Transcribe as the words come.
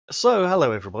So,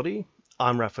 hello everybody,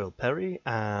 I'm Raphael Perry,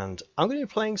 and I'm going to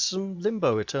be playing some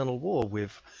Limbo Eternal War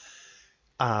with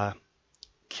uh,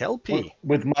 Kelpie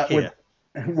with my here.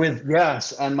 with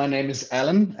yes, and my name is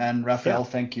Alan, and Yeah, Raphael,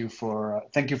 thank you for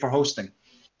hosting.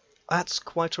 that's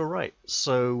quite alright.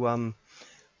 So,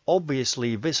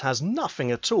 obviously this has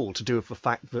nothing at all to do with the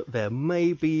fact that there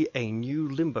may be a new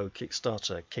Limbo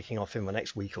Kickstarter kicking off in the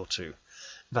next week or two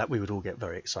that we would all get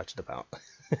very excited about.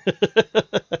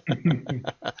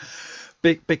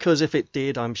 Because if it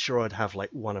did, I'm sure I'd have like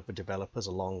one of the developers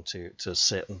along to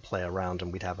sit and play around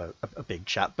and we'd have a big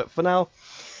chat. But for now,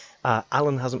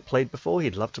 Alan hasn't played before.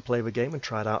 He'd love to play the game and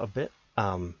try it out a bit.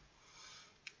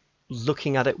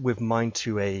 Looking at it with mind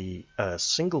to a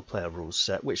single-player rules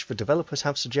set, which the developers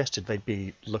have suggested they'd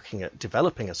be looking at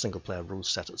developing a single-player rules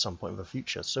set at some point in the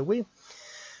future. So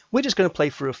we're just going to play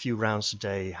through a few rounds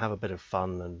today, have a bit of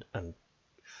fun, and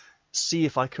see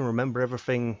if I can remember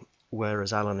everything,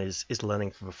 whereas Alan is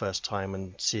learning for the first time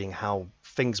and seeing how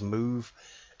things move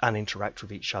and interact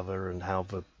with each other and how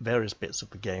the various bits of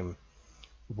the game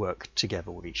work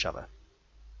together with each other.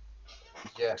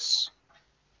 Yes.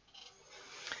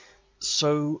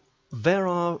 So there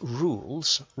are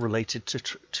rules related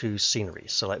to scenery.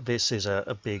 So like this is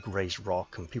a big raised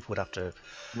rock and people would have to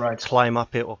Right. climb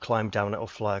up it or climb down it or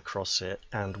fly across it.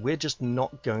 And we're just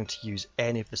not going to use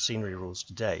any of the scenery rules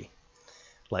today,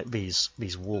 like these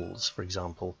walls, for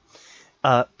example,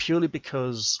 purely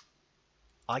because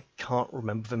I can't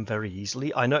remember them very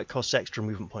easily. I know it costs extra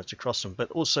movement points to cross them, but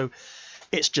also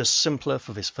it's just simpler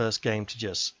for this first game to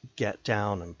just get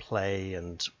down and play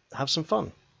and have some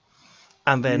fun.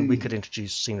 And then we could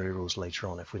introduce scenery rules later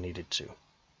on if we needed to.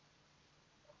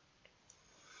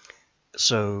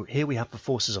 So here we have the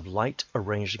forces of light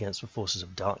arranged against the forces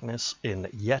of darkness in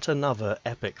yet another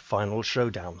epic final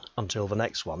showdown until the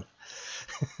next one.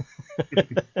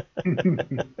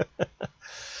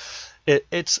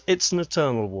 It's an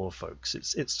eternal war, folks.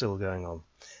 It's still going on.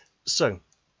 So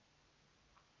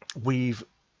we've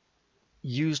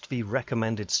used the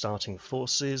recommended starting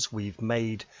forces. We've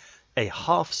made a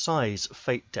half-size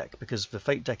fate deck because the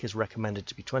fate deck is recommended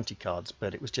to be 20 cards,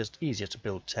 but it was just easier to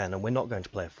build 10, and we're not going to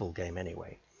play a full game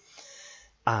anyway.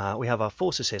 We have our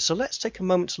forces here, so let's take a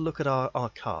moment to look at our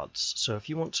cards. So if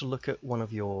you want to look at one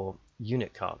of your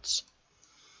unit cards,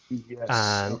 Yes.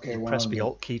 and Okay. you One press of the them.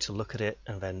 Alt key to look at it,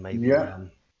 and then Yeah.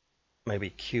 maybe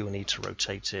Q and E to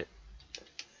rotate it,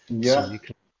 so Yeah. you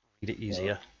can read it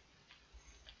easier.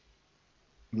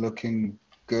 Looking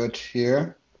good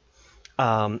here.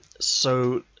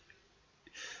 So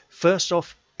first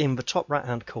off, in the top right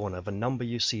hand corner, the number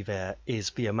you see there is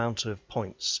the amount of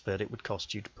points that it would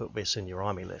cost you to put this in your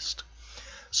army list.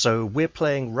 So we're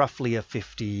playing roughly a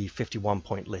 51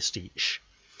 point list each.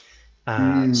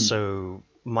 So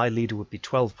my leader would be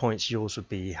 12 points, yours would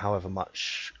be however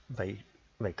much they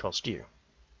cost you.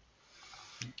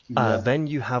 Yeah. Then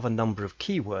you have a number of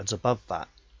keywords above that.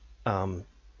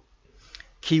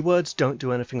 Keywords don't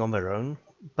do anything on their own,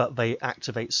 but they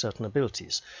activate certain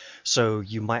abilities. So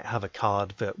you might have a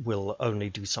card that will only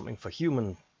do something for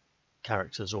human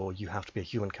characters, or you have to be a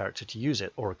human character to use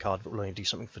it, or a card that will only do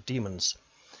something for demons,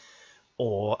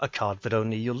 or a card that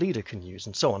only your leader can use,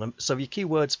 and so on. So your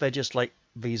keywords, they're just like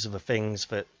these are the things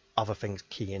that other things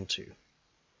key into.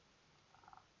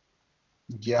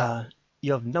 Yeah.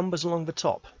 You have numbers along the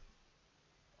top.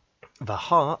 The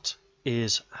heart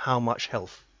is how much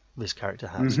health this character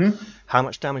has, how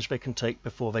much damage they can take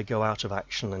before they go out of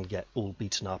action and get all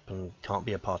beaten up and can't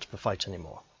be a part of the fight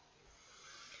anymore.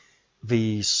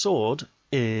 The sword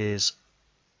is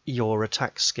your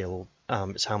attack skill.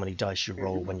 It's how many dice you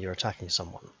roll when you're attacking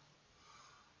someone.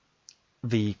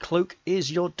 The cloak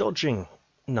is your dodging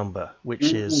number,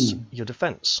 which is your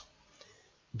defense.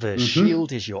 The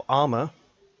shield is your armor,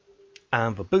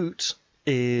 and the boot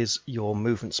is your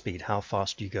movement speed, how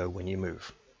fast you go when you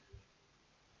move.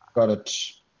 Got it.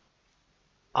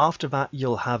 After that,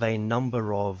 you'll have a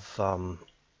number of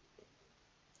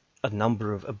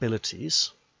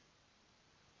abilities.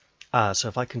 So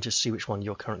if I can just see which one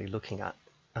you're currently looking at,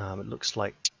 it looks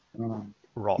like I'm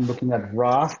Wrath. looking at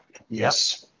Wrath. Yep.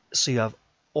 Yes. So you have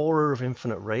Aura of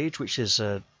Infinite Rage, which is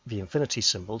the infinity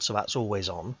symbol, so that's always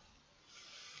on.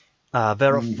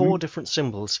 There are four different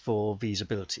symbols for these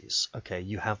abilities. Okay,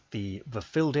 you have the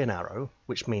filled in arrow,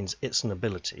 which means it's an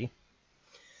ability.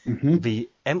 The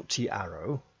empty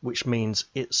arrow, which means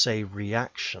it's a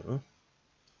reaction.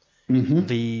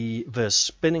 The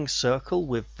spinning circle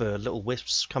with the little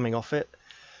wisps coming off it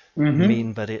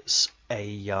mean that it's a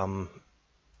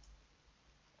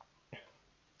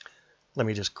let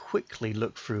me just quickly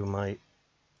look through my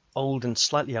old and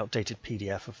slightly outdated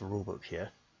PDF of the rulebook here.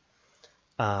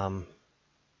 Um,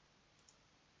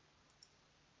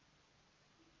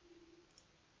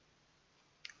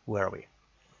 where are we?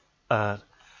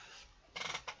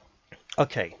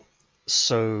 Okay,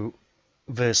 so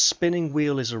the spinning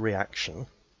wheel is a reaction.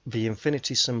 The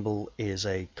infinity symbol is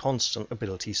a constant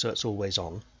ability, so it's always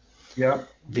on. Yeah.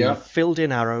 The filled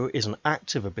in arrow is an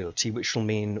active ability, which will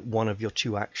mean one of your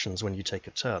two actions when you take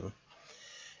a turn.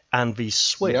 And the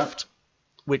swift,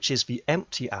 which is the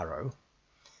empty arrow,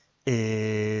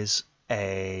 is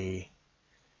a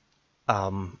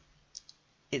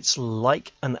it's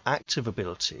like an active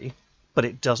ability, but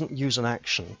it doesn't use an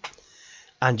action,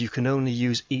 and you can only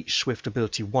use each swift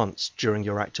ability once during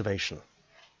your activation,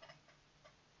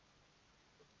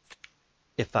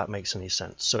 if that makes any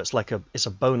sense. So it's like it's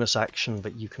a bonus action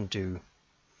that you can do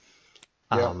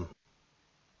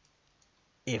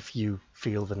if you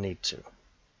feel the need to.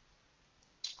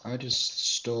 I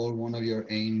just stole one of your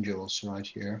angels right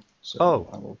here, so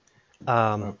I will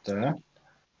up there.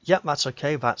 Yep, that's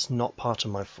okay. That's not part of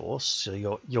my force. So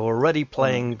you're already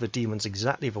playing the demons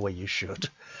exactly the way you should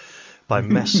by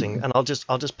messing. And I'll just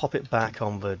pop it back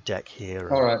on the deck here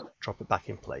and drop it back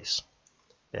in place.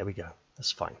 There we go.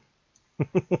 That's fine.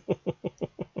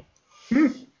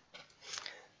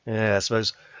 Yeah, I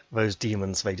suppose those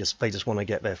demons, they just want to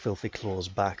get their filthy claws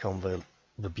back on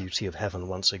the beauty of heaven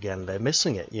once again. They're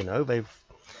missing it, you know. They've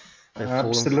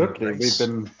absolutely. We've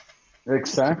been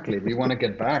exactly. We want to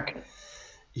get back.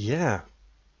 Yeah.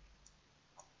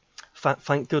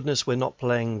 Thank goodness we're not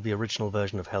playing the original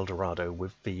version of Eldorado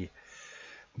with the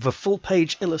full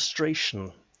page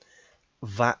illustration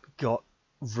that got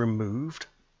removed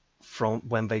from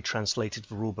when they translated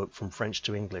the rulebook from French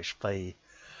to English. They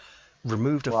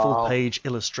removed a full page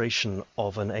illustration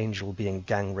of an angel being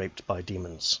gang raped by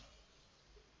demons.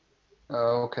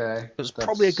 Okay. It was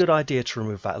probably a good idea to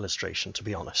remove that illustration, to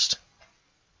be honest.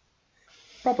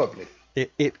 Probably.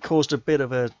 It caused a bit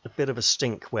of a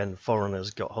stink when foreigners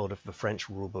got hold of the French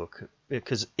rulebook,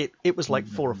 because it was like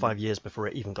 4 or 5 years before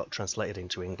it even got translated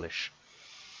into English.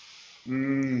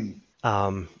 And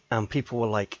people were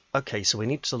like, okay, so we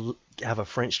need to have a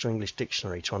French to English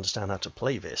dictionary to understand how to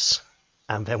play this,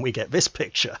 and then we get this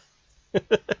picture.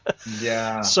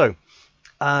 Yeah. So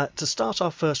to start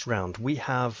our first round, we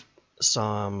have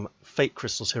some fate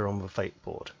crystals here on the fate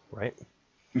board, right?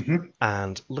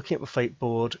 And looking at the fate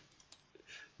board,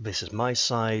 this is my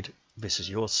side, this is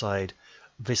your side,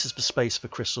 this is the space for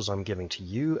crystals I'm giving to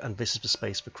you, and this is the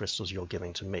space for crystals you're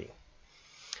giving to me.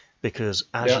 Because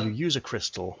as you use a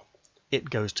crystal, it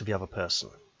goes to the other person.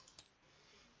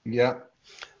 Yeah.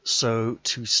 So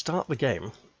to start the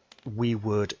game, we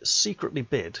would secretly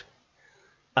bid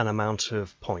an amount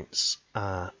of points.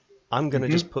 I'm going to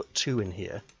just put 2 in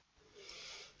here.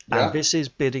 And this is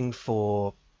bidding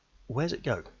for... Where's it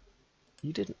go?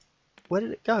 You didn't... Where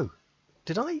did it go?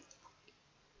 Did I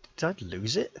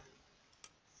lose it?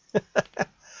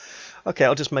 Okay,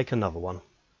 I'll just make another one.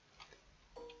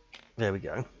 There we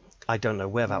go. I don't know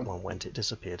where that one went. It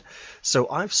disappeared. So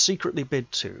I've secretly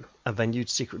bid 2, and then you'd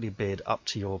secretly bid up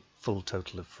to your full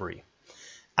total of 3.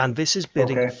 And this is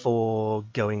bidding for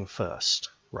going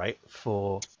first, right?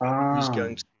 For who's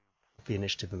going to the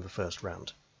initiative in the first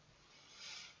round.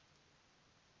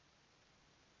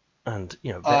 And,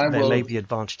 you know, there may be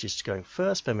advantages to going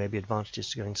first, there may be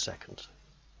advantages to going second.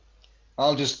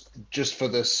 I'll just for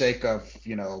the sake of,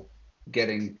 you know,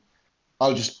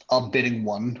 I'm bidding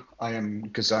 1.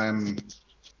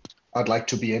 I'd like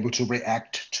to be able to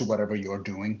react to whatever you're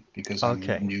doing because I'm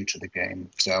new to the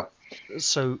game.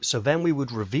 So then we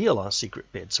would reveal our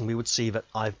secret bids and we would see that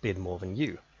I've bid more than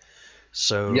you.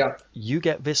 So you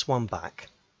get this one back,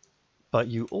 but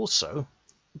you also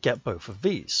get both of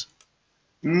these.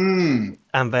 And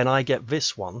then I get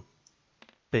this one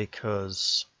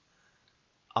because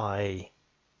oh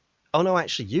no,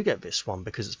 actually you get this one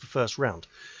because it's the first round.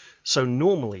 So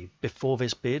normally before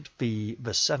this bid, the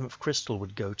 7th crystal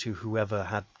would go to whoever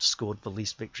had scored the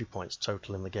least victory points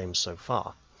total in the game so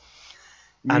far.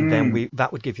 And then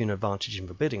that would give you an advantage in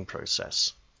the bidding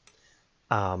process.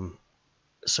 So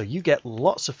you get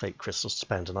lots of fate crystals to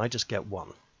spend and I just get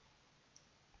 1.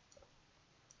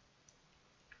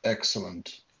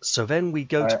 Excellent. So then we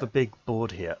go to the big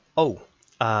board here.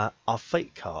 Our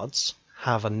fate cards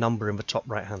have a number in the top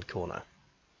right hand corner.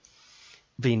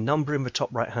 The number in the top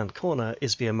right hand corner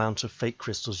is the amount of fate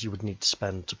crystals you would need to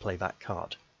spend to play that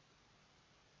card.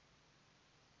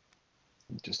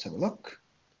 Just have a look.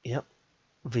 Yep.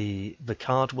 The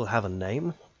card will have a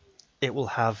name. It will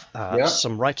have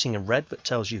some writing in red that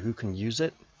tells you who can use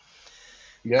it.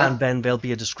 And then there'll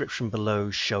be a description below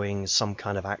showing some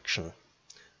kind of action.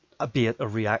 Be it a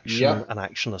reaction, an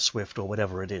action, a swift, or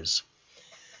whatever it is.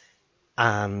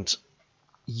 and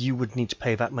you would need to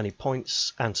pay that many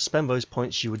points, and to spend those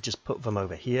points you would just put them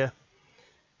over here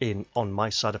on my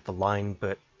side of the line,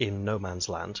 but in no man's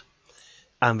land.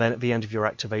 And then at the end of your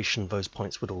activation, those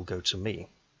points would all go to me.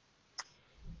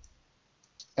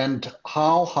 And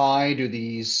how high do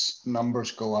these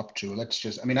numbers go up to? Let's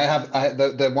just, I mean, I have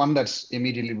the one that's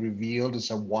immediately revealed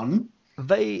is a 1.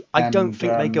 I don't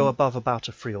think they go above about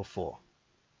a 3 or 4.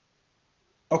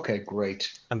 Okay,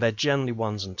 great. And they're generally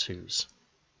 1s and 2s.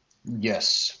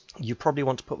 Yes. You probably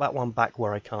want to put that one back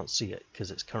where I can't see it,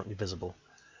 because it's currently visible.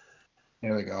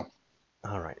 There we go.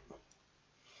 All right.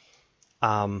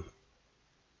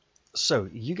 So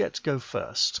you get to go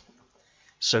first.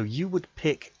 So you would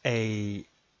pick a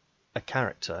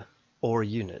character or a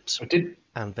unit,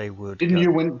 and they would. Didn't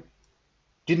you win?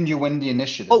 Didn't you win the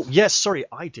initiative? Oh yes, sorry,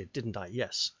 I did, didn't I?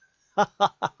 Yes.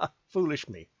 Foolish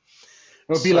me.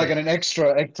 It would be like an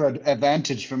extra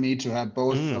advantage for me to have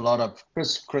both a lot of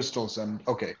crystals and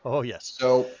okay. Oh yes.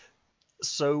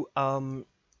 So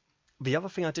the other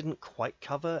thing I didn't quite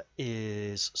cover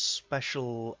is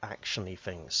special actiony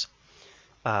things.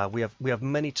 We have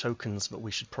many tokens that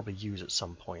we should probably use at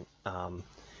some point.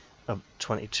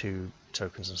 22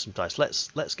 tokens and some dice.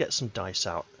 Let's get some dice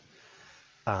out.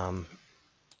 And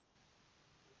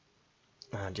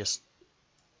just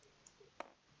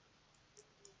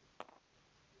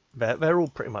they're all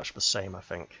pretty much the same, I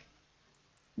think.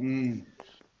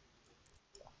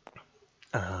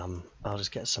 I'll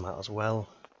just get some out as well.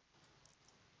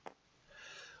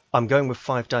 I'm going with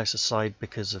 5 dice aside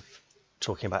because of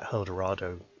talking about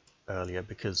Eldorado earlier,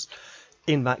 because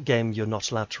in that game you're not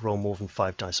allowed to roll more than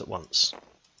 5 dice at once.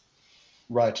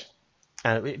 Right.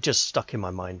 And it just stuck in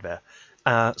my mind there.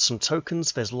 Some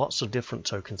tokens, there's lots of different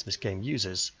tokens this game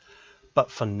uses, but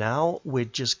for now we're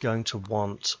just going to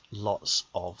want lots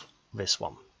of this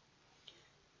one.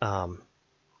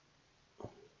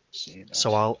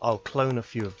 So I'll clone a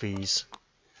few of these,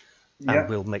 and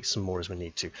we'll make some more as we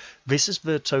need to. This is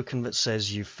the token that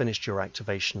says you've finished your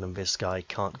activation and this guy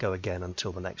can't go again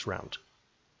until the next round.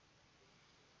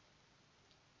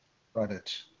 Got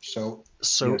it. So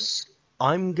yes.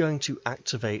 I'm going to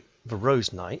activate the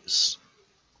Rose Knights,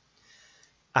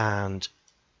 and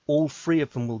all 3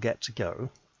 of them will get to go,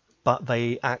 but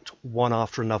they act one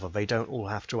after another. They don't all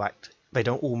have to act. They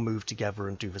don't all move together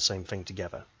and do the same thing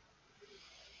together.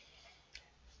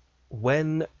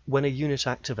 When a unit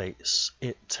activates,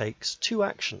 it takes 2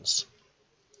 actions.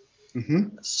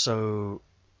 So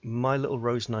my little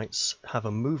Rose Knights have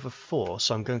a move of 4,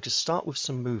 so I'm going to start with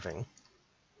some moving,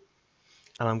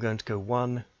 and I'm going to go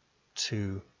 1,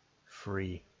 2,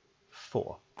 3,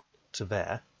 4 to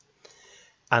there,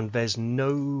 and there's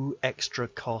no extra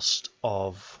cost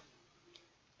of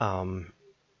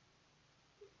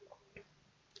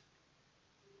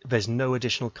there's no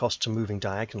additional cost to moving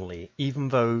diagonally, even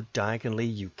though diagonally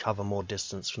you cover more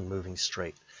distance from moving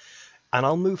straight. And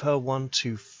I'll move her 1,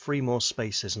 2, 3 more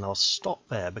spaces, and I'll stop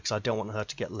there because I don't want her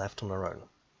to get left on her own.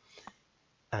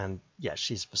 And yeah,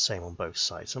 she's the same on both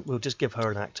sides. We'll just give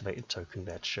her an activated token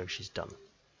there to show she's done.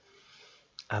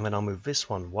 And then I'll move this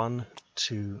one 1,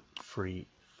 2, 3,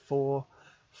 4,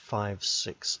 5,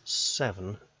 6,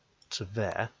 7 to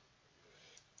there.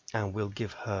 And we'll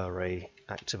give her a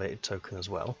activated token as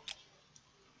well.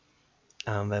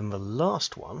 And then the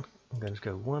last one, I'm going to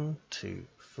go 1, 2,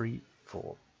 3,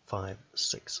 4, 5,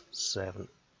 6, 7,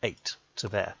 8 to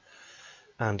there.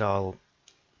 And I'll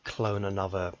clone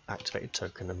another activated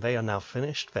token, and they are now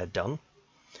finished. They're done.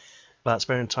 That's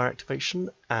their entire activation,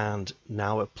 and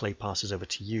now a play passes over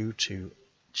to you to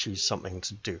choose something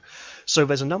to do. So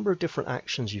there's a number of different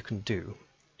actions you can do.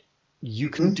 You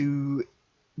can do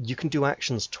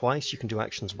actions twice, you can do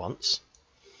actions once,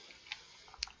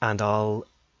 and I'll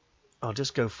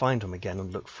just go find them again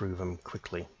and look through them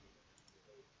quickly.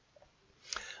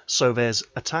 So there's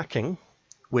attacking,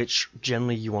 which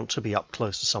generally you want to be up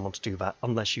close to someone to do that,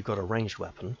 unless you've got a ranged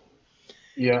weapon.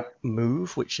 Yeah.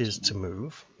 Move, which is to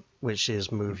move, which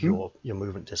is move your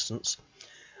movement distance.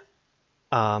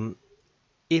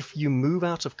 If you move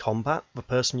out of combat, the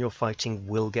person you're fighting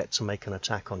will get to make an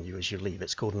attack on you as you leave.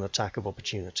 It's called an attack of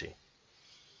opportunity.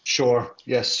 Sure,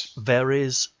 yes. There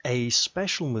is a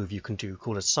special move you can do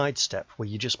called a sidestep, where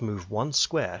you just move 1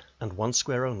 square, and 1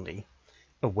 square only,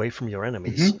 away from your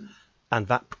enemies, and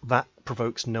that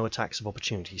provokes no attacks of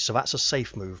opportunity. So that's a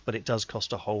safe move, but it does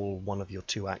cost a whole one of your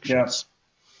 2 actions.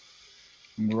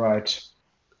 Yeah. Right.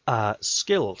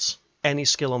 Skills. Any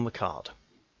skill on the card.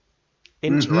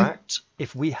 Interact.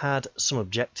 If we had some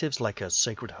objectives like a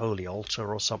sacred holy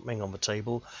altar or something on the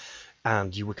table,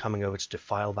 and you were coming over to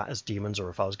defile that as demons, or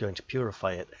if I was going to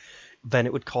purify it, then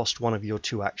it would cost one of your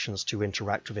 2 actions to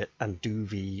interact with it and do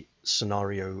the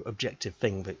scenario objective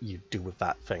thing that you do with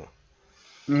that thing.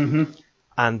 Mm-hmm.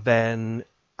 And then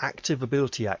active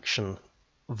ability action,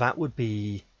 that would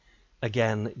be,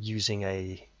 again, using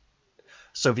a...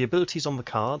 So the abilities on the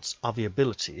cards are the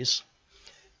abilities.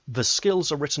 The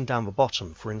skills are written down the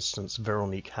bottom. For instance,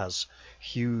 Veronique has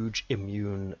huge,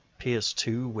 immune, pierce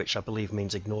 2, which I believe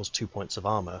means ignores 2 points of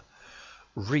armor,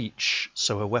 reach,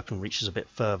 so her weapon reaches a bit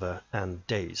further, and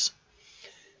daze.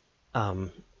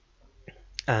 And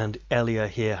Elia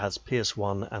here has pierce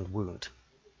 1 and wound.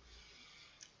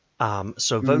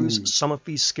 So some of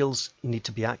these skills need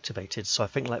to be activated. So I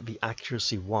think like the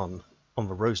accuracy 1 on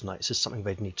the Rose Knights is something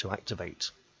they'd need to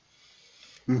activate.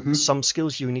 Mm-hmm. Some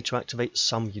skills you need to activate,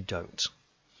 some you don't.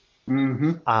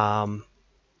 Mm-hmm.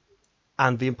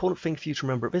 And the important thing for you to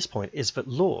remember at this point is that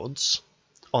Lords,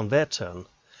 on their turn,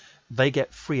 they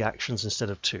get 3 actions instead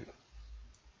of 2.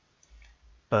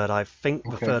 But I think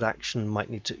the third action might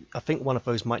need to... I think one of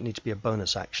those might need to be a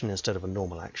bonus action instead of a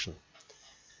normal action.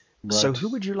 Right. So who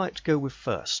would you like to go with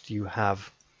first? You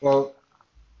have Well,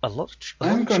 a lot of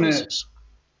choices.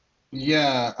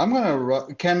 Yeah, I'm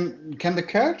gonna. Can the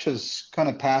characters kind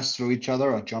of pass through each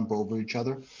other or jump over each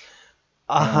other?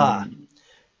 Aha.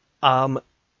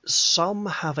 Some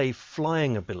have a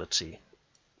flying ability.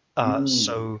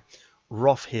 So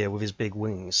Roth here with his big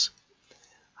wings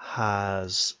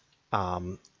has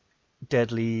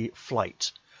deadly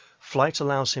flight. Flight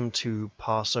allows him to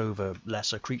pass over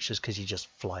lesser creatures because he just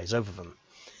flies over them.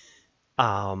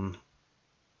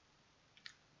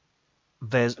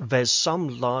 There's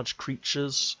some large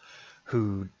creatures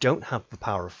who don't have the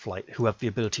power of flight, who have the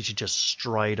ability to just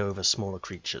stride over smaller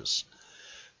creatures.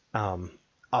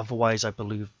 Otherwise, I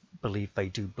believe they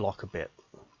do block a bit,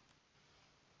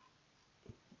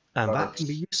 and that can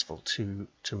be useful to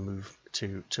move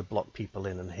to block people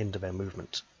in and hinder their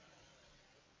movement.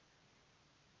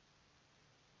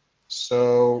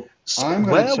 So I'm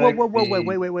going to check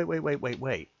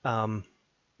wait.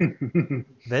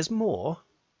 There's more.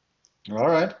 All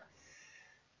right.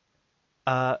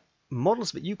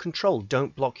 Models that you control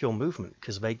don't block your movement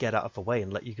because they get out of the way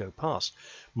and let you go past.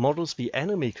 Models the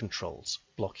enemy controls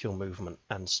block your movement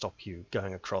and stop you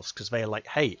going across because they're like,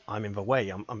 "Hey, I'm in the way.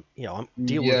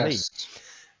 Deal with me."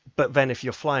 But then if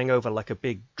you're flying over like a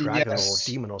big dragon or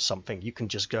demon or something, you can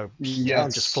just go, "Yeah,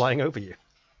 I'm just flying over you."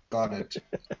 Got it.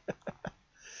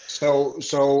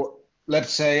 So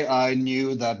let's say I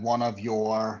knew that one of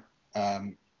your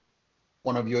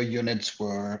units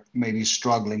were maybe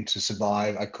struggling to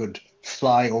survive. I could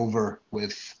fly over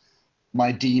with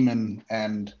my demon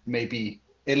and maybe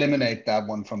eliminate that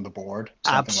one from the board.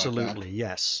 Absolutely, like that.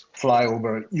 Yes. Fly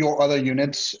over your other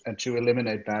units to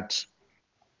eliminate that.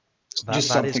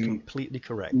 That is completely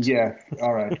correct. Yeah.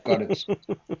 All right. Got it.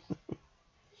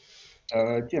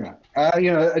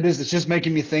 It's just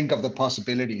making me think of the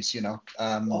possibilities.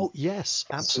 Oh yes,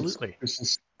 absolutely.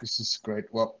 This is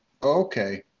great. Well,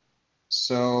 okay.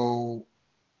 So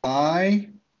I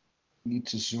need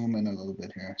to zoom in a little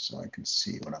bit here so I can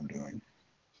see what I'm doing.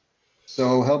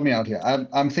 So help me out here.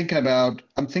 I'm thinking about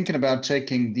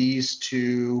taking these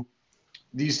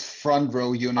front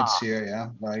row units here, yeah,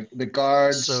 like the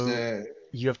guards. So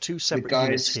you have 2 separate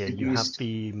units here. You have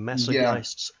the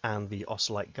Messergeists and the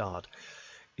Osselite Guard.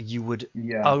 You would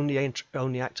only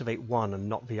activate one and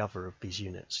not the other of these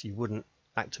units. You wouldn't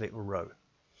activate the row.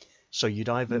 So you'd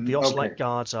either... The Osselite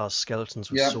Guards are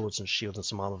skeletons with swords and shields and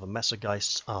some armor. The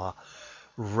Messergeists are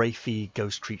wraithy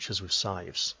ghost creatures with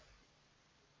scythes.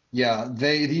 Yeah,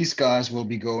 these guys will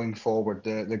be going forward.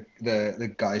 The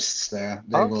Geists there.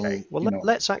 They will. Well,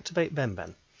 let's activate them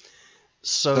then.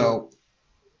 So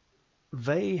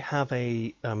they have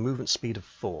a movement speed of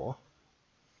 4.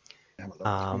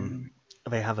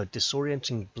 They have a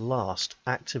disorienting blast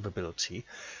active ability.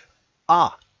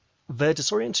 Their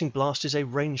disorienting blast is a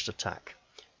ranged attack.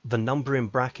 The number in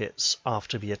brackets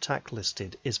after the attack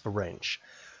listed is the range.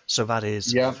 So that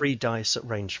is 3 dice at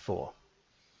range 4.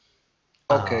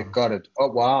 Okay, got it. Oh,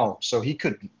 wow. So they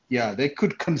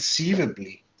could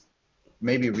conceivably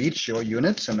maybe reach your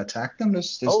units and attack them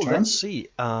this turn? Let's see.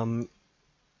 1,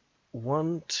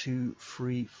 2,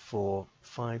 3, 4,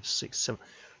 5, 6, 7.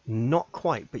 Not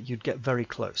quite, but you'd get very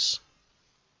close.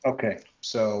 Okay,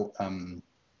 so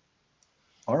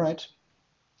all right.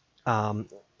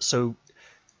 So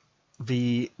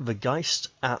the Geist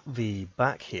at the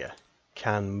back here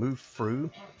can move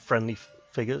through friendly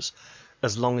figures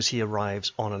as long as he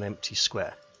arrives on an empty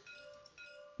square.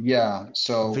 Yeah,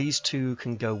 so these 2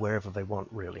 can go wherever they want,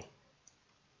 really.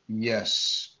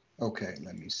 Yes. Okay,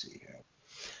 let me see here.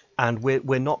 And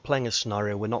we're not playing a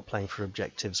scenario. We're not playing for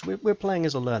objectives. We're playing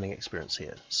as a learning experience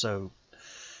here. So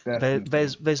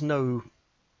Definitely. there's no,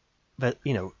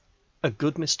 you know, a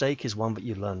good mistake is one that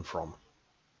you learn from.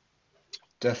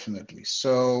 Definitely.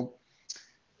 So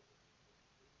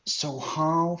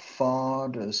how far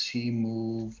does he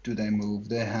move? Do they move?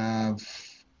 They have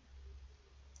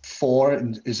 4.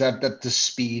 Is that the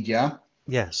speed? Yeah.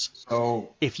 Yes.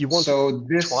 So If you want it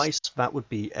this twice, that would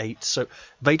be 8. So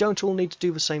they don't all need to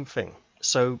do the same thing.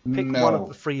 So pick one of the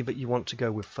no. 3 that you want to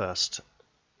go with first.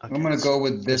 I'm Okay, gonna go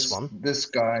with this one. this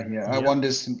guy here. I Yep. want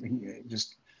this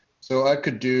just so I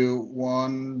could do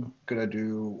one. Could I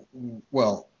do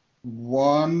well?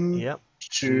 1, Yep.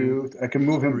 2, 2. I can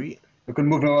move him. 3. I can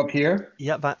move him up here.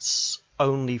 Yeah, that's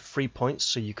only 3 points,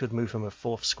 so you could move him a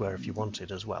 4th square if you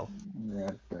wanted as well.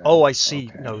 Right there. Oh, I see.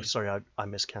 Okay. No, sorry, I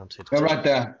miscounted. No, right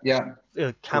there. Yeah.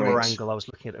 Camera Great. angle, I was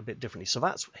looking at it a bit differently. So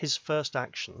that's his first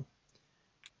action.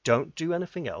 Don't do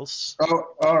anything else.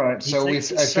 Oh, all right. He So takes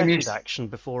his I second finished. action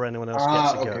before anyone else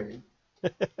gets a go. Okay.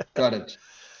 Got it.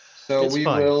 So It's we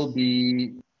fine. will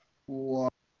be 1,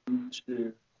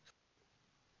 2.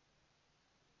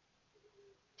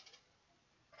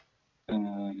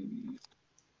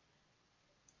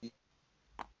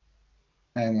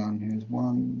 Hang on. Here's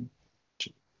 1,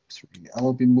 2, 3. I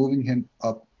will be moving him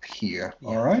up here. Yeah.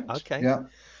 All right. Okay. Yeah.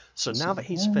 So now that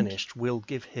he's finished, we'll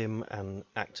give him an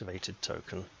activated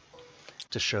token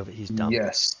to show that he's done.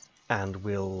 Yes. And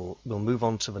we'll move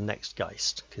on to the next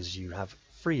Geist because you have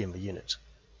 3 in the unit.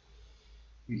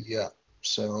 Yeah.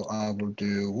 So I will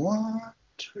do 1,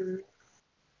 2,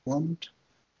 1,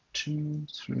 2,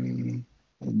 3.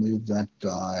 We'll move that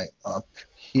guy up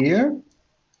here.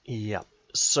 Yeah.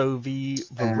 So the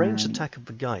range attack of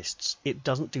the Geists, it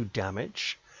doesn't do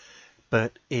damage,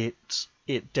 but it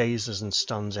dazes and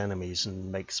stuns enemies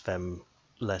and makes them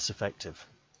less effective.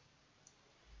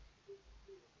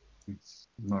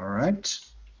 All right.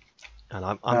 And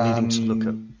I'm needing to look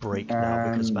at break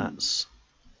now because that's...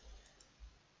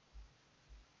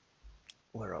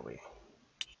 Where are we?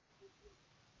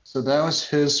 So that was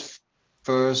his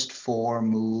first 4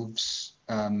 moves.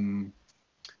 Can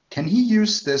he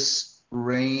use this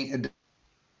kind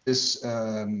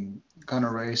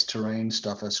of raised terrain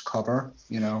stuff as cover?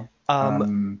 You know.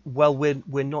 Well,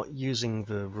 we're not using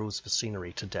the rules for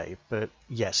scenery today, but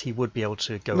yes, he would be able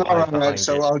to go No, hide behind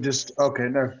so it. I'll just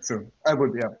no. So I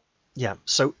would Yeah.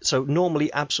 So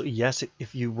normally, absolutely yes.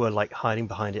 If you were like hiding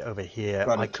behind it over here,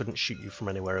 I couldn't shoot you from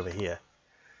anywhere over here.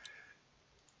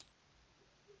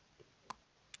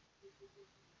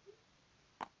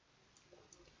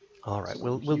 All right,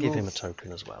 we'll give him a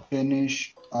token as well.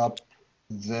 Finish up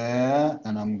there,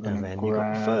 and I'm gonna And then grab. you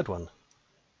got the 3rd one.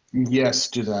 Yes,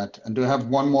 do that. And do I have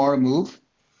one more move?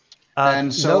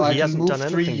 And so no, he I can hasn't move done 3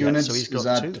 anything units. yet, so he's got Is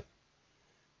that 2.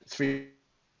 3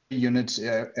 units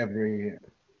every?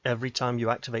 Every time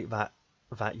you activate that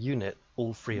unit,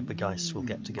 all 3 of the Geists will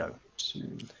get to go.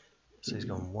 2, so he's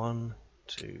gone 1,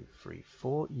 2, 3,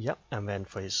 4. Yep. And then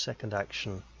for his second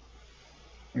action.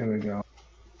 Here we go.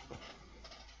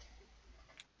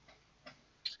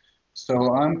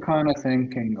 So I'm kind of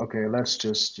thinking, okay, let's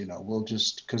just, we'll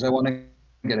just, because I want to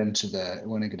get into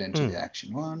the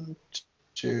action. 1,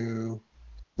 2,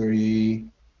 3,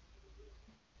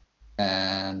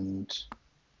 and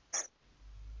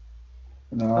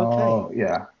no, Okay.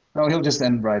 yeah, no, he'll just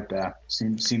end right there.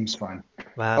 Seems fine.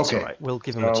 That's okay. all right. We'll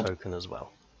give him a token as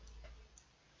well.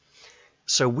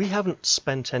 So we haven't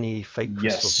spent any fate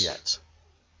crystals yet.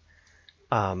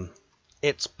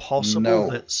 It's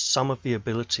possible that some of the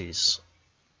abilities...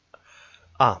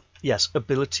 yes,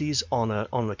 abilities on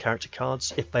the character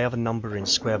cards, if they have a number in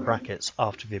square brackets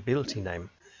after the ability name,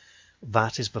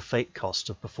 that is the fate cost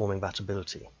of performing that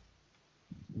ability.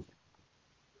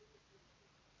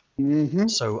 Mm-hmm.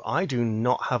 So I do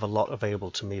not have a lot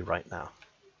available to me right now.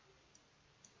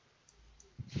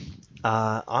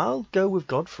 I'll go with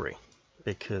Godfrey,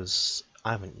 because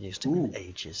I haven't used him in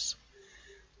ages.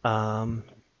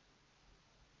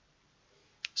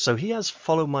 So he has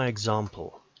Follow My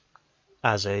Example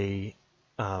as a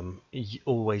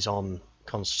always on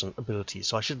constant ability.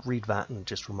 So I should read that and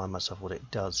just remind myself what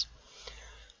it does.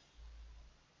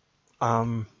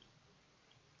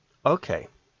 Okay.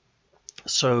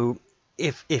 So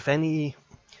if any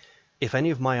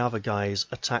of my other guys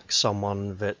attack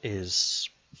someone that is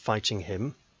fighting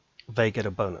him, they get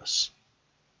a bonus.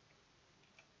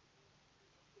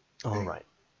 All right.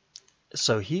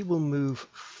 So he will move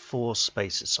 4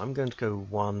 spaces. So I'm going to go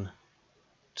 1,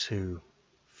 2,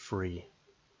 3,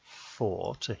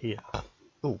 4 to here.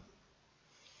 Oh.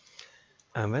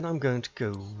 And then I'm going to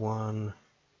go 1,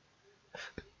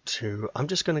 to... I'm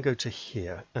just going to go to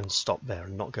here and stop there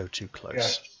and not go too close.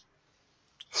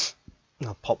 Yes.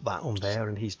 I'll pop that on there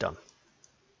and he's done.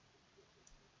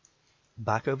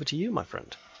 Back over to you, my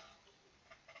friend.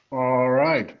 All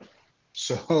right.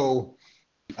 So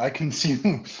I can see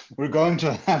we're going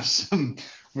to have some.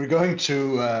 We're going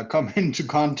to come into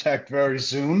contact very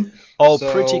soon. Oh,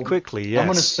 pretty So quickly, I'm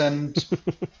gonna yes. send.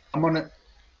 I'm gonna.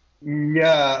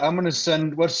 Yeah, I'm gonna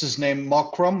send. What's his name?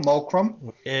 Mokrum.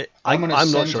 Mokrum. I'm gonna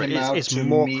I'm not send sure. him out It's to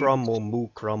meet. Morcrum or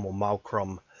Mulcrum or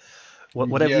Malcrum.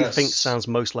 Whatever you think Yes. sounds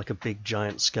most like a big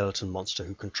giant skeleton monster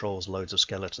who controls loads of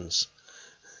skeletons.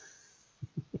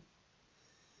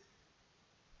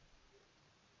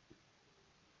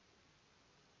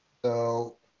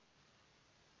 So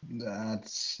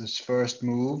that's his first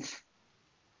move,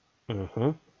 Mm-hmm.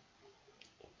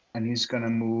 and he's gonna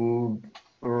move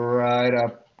right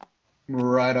up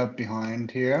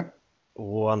behind here.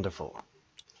 Wonderful.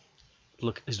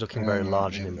 Look, he's looking very Hang on,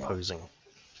 large here and we go. imposing.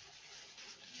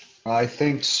 I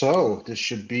think so. This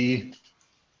should be.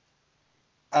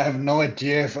 I have no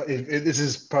idea if this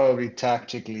is probably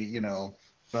tactically,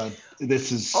 but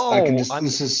this is. I can Oh, just.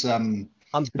 This is.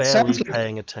 I'm It barely sounds like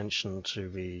paying attention to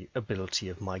the ability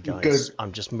of my guys. good.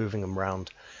 I'm just moving them around,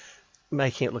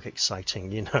 making it look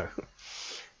exciting, you know. It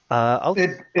I'll go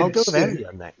it's with it,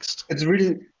 Elia next. it's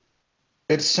really.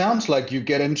 It sounds like you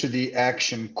get into the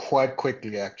action quite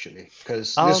quickly, actually,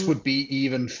 because this Um, would be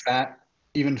even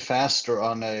faster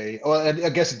on a. Well, I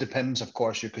guess it depends, of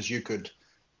course, because you could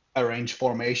arrange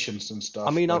formations and I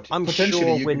stuff, mean, but I'm potentially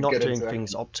sure you we're could not get doing into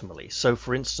things action. optimally. So,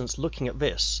 for instance, looking at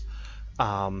this,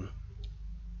 um,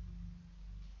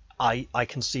 I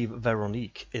can see that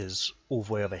Veronique is all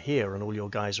the way over here, and all your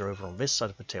guys are over on this side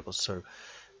of the table. So,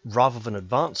 rather than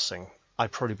advancing,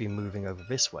 I'd probably be moving over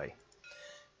this way.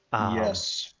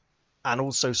 Yes. And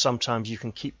also, sometimes you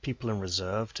can keep people in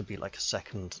reserve to be like a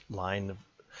second line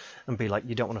and be like,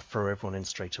 you don't want to throw everyone in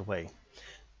straight away.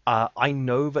 I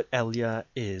know that Elia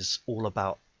is all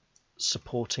about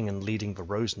supporting and leading the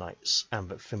Rose Knights, and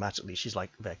that thematically she's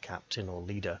like their captain or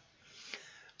leader.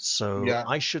 So Yeah.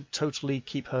 I should totally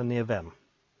keep her near them.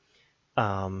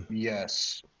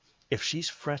 Yes. If she's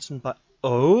threatened by...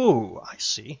 Oh, I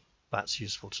see. That's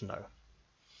useful to know.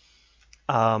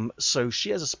 So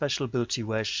she has a special ability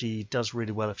where she does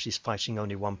really well if she's fighting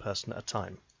only one person at a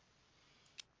time.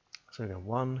 So we go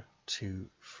 1, 2,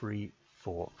 3,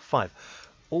 4, 5.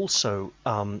 Also,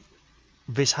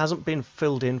 this hasn't been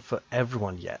filled in for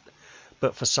everyone yet,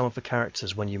 but for some of the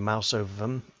characters, when you mouse over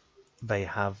them, they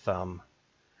have,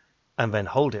 and then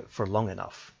hold it for long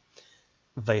enough,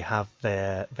 they have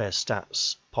their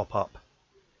stats pop up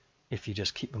if you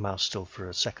just keep the mouse still for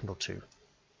a second or two.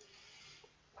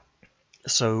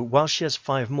 So while she has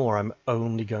 5 more, I'm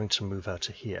only going to move her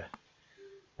to here,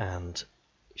 and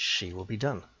she will be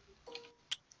done.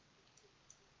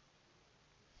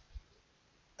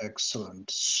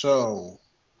 Excellent. So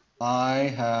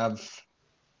I have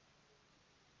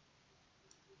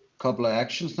a couple of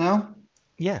actions now.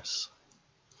 Yes.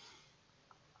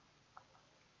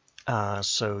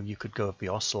 So you could go with the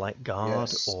Ocelite Guard,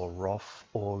 Yes. or Roth,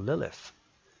 or Lilith,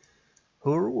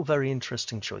 who are all very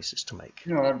interesting choices to make.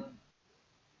 You know what?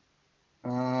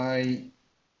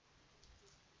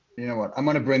 You know what? I'm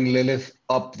going to bring Lilith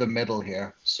up the middle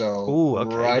here. So Oh,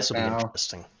 okay, right this will be now,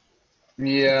 interesting.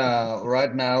 yeah,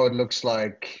 right now it looks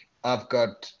like I've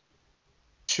got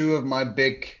two of my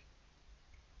big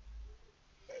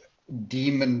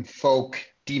demon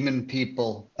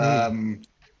people.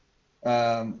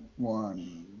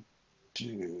 One,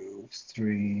 two,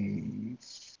 three,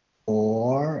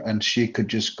 four, and she could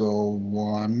just go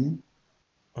one,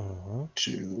 Uh-huh.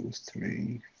 2,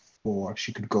 3, 4.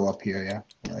 She could go up here, yeah,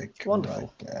 like right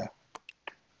Wonderful. there.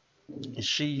 Is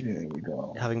she There we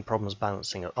go. having problems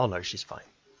balancing it? Oh no, she's fine.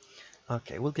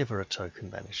 Okay, we'll give her a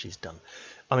token then if she's done.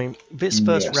 I mean, this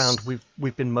first round Yes.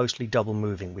 we've been mostly double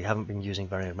moving. We haven't been using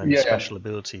very many Yeah. special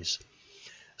abilities,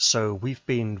 so we've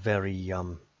been very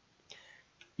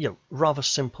rather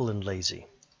simple and lazy.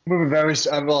 We're very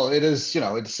well. It is,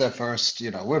 it's the first.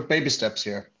 We're baby steps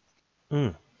here.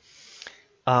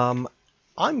 I'm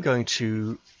going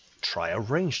to try a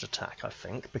ranged attack, I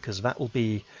think, because that will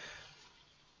be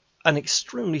an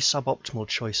extremely suboptimal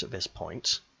choice at this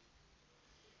point.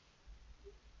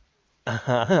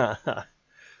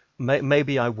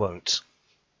 Maybe I won't.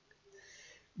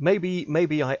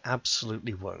 Maybe I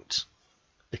absolutely won't,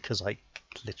 because I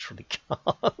literally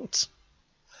can't.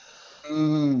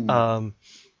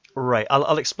 Right,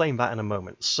 I'll explain that in a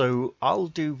moment. So I'll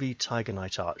do the Tiger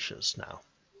Knight Archers now.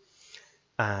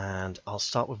 And I'll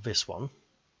start with this one.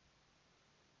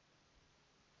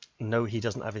 No, he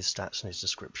doesn't have his stats in his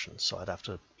description, so I'd have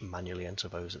to manually enter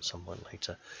those at some point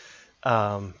later.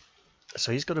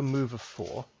 So he's got a move of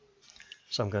 4.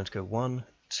 So I'm going to go 1,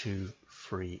 2,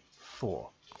 3, 4.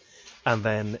 And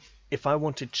then if I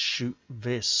wanted to shoot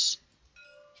this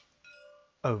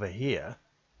over here,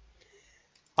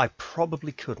 I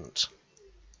probably couldn't.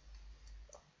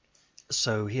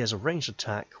 So he has a ranged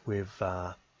attack with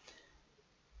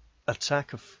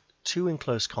attack of 2 in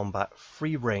close combat,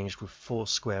 3 ranged with 4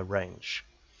 square range.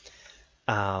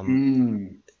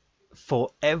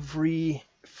 For every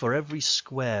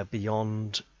square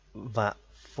beyond that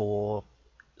 4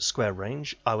 square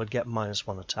range, I would get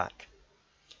 -1 attack.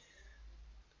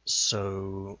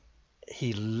 So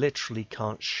he literally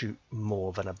can't shoot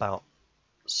more than about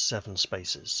 7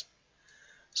 spaces.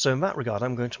 So in that regard,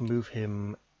 I'm going to move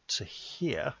him to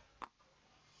here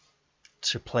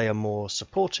to play a more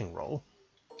supporting role.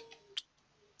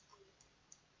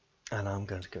 And I'm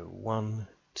going to go 1,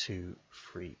 2,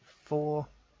 3, 4.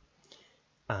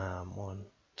 1,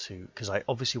 2, because I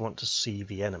obviously want to see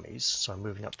the enemies, so I'm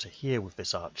moving up to here with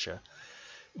this archer.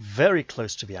 Very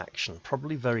close to the action,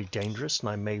 probably very dangerous, and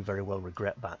I may very well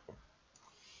regret that.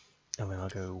 And then I'll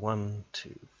go 1,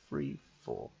 2, 3,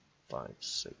 4, 5,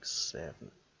 6,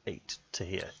 7, 8 to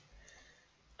here.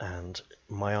 And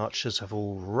my archers have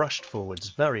all rushed forwards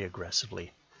very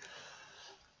aggressively.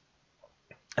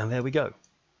 And there we go.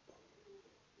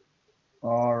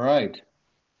 All right.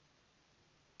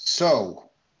 So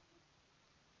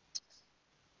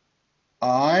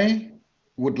I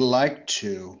would like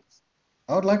to,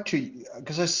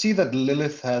 because I see that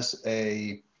Lilith has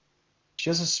a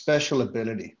special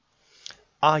ability.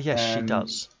 Ah, yes, she And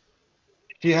does.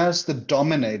 she has the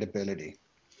dominate ability.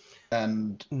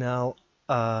 And Now,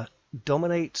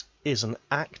 dominate is an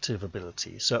active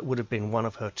ability, so it would have been one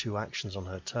of her 2 actions on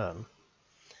her turn.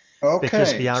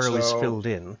 Because the arrow is filled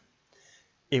in,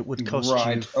 it would cost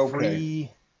you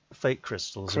 3 fate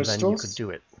crystals, and then you could do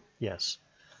it. Yes.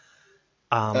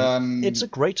 It's a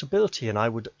great ability, and I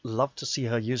would love to see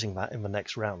her using that in the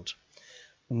next round.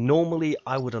 Normally,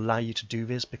 I would allow you to do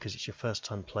this because it's your first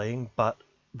time playing, but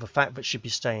the fact that she'd be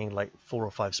staying like 4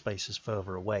 or 5 spaces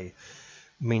further away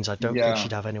means I don't think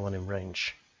she'd have anyone in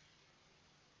range.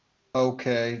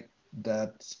 Okay,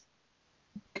 that's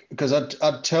because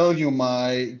I'd tell you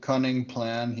my cunning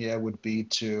plan here would be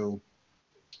to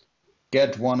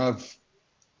get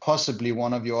possibly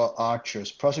one of your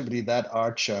archers, possibly that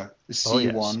archer,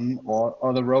 C1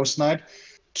 or the Rose Knight,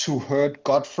 to hurt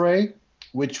Godfrey,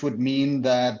 which would mean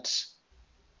that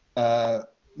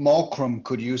Morcrum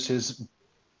could use his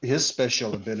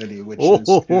special ability, which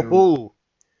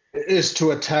is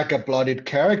to attack a bloodied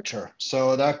character.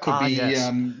 So that could be so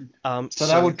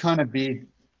that would kind of be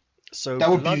that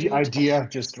would be the idea,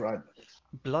 just right.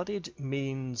 Bloodied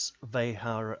means they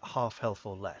are half health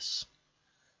or less.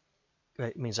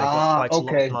 It means they've got quite a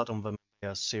lot of blood on them. They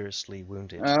are seriously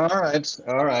wounded. All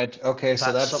right. Okay,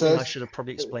 so that's something I should have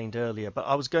probably explained earlier, but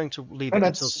I was going to leave it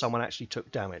until someone actually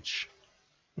took damage.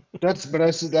 That's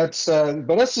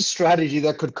a strategy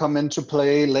that could come into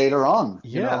play later on.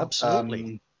 Yeah,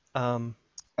 absolutely.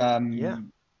 Yeah.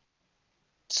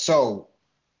 So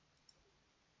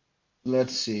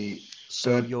let's see.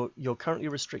 So you're currently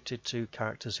restricted to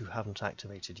characters who haven't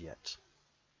activated yet.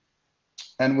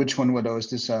 And which one were those?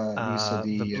 These are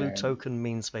the blue token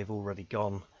means they've already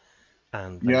gone,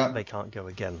 and they can't go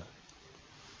again.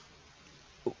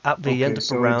 At the end of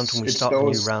the round, when we start the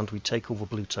new round, we take all the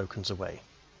blue tokens away.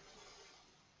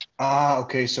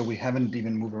 Okay, so we haven't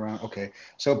even moved around. Okay,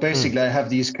 so basically I have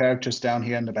these characters down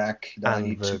here in the back that I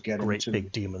need to get into. And the great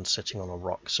big demon sitting on a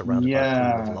rock surrounded by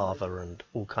a pool of lava and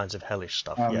all kinds of hellish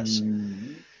stuff, yes.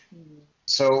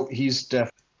 So he's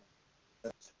definitely...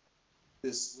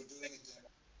 We're doing it.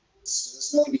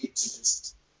 There's no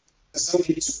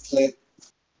need to play...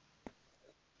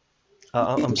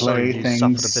 I'm sorry, you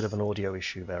suffered a bit of an audio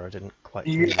issue there. I didn't quite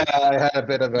hear you. I had a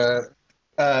bit of a...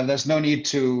 there's no need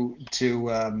to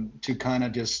kind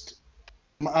of just...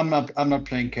 I'm not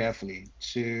playing carefully.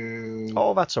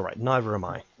 Oh, that's all right. Neither am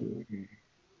I.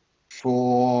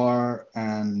 4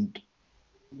 and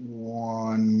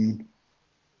 1,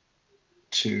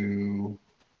 2.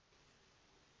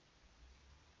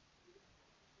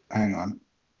 Hang on.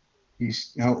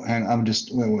 I'm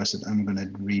just... Where was it? I'm gonna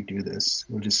redo this.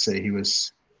 We'll just say he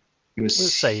was. We'll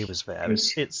say he was there.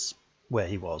 It's where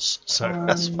he was, so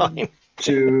that's fine.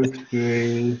 2,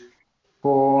 3,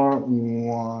 4,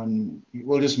 1.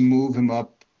 We'll just move him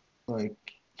up like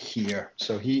here.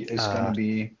 So he is gonna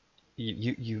be...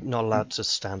 You're not allowed to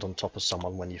stand on top of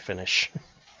someone when you finish.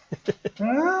 I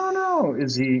don't know.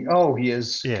 Is he? Oh, he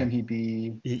is. Yeah, Can he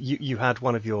be? you had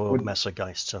one of your Would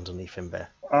Messergeists underneath him there.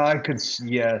 I could?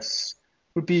 Yes.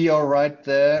 Would be all right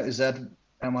there. Is that?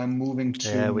 Am I moving too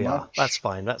There we are. That's much?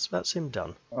 fine. That's him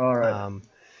done. All right. Um,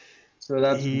 So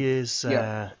that's he is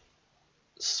yeah.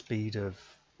 speed of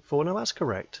 4. No, that's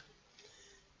correct.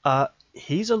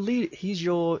 He's a lead. He's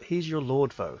your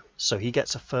Lord though, so he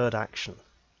gets a third action.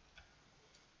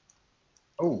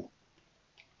 Oh,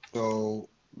 so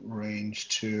range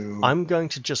 2. I'm going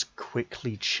to just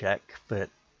quickly check that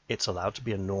it's allowed to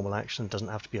be a normal action. It doesn't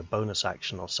have to be a bonus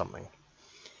action or something.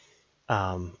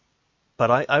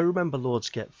 But I remember Lords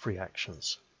get free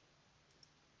actions.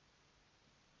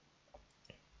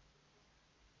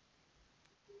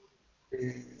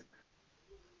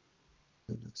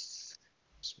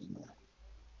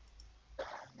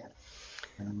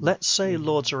 Let's say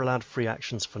Lords are allowed free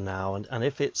actions for now, and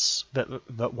if it's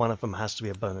that one of them has to be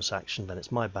a bonus action, then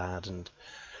it's my bad, and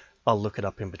I'll look it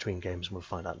up in between games and we'll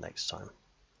find out next time.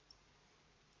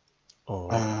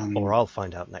 Or I'll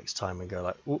find out next time and go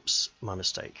like, oops, my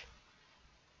mistake.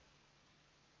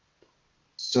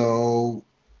 So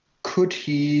could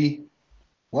he?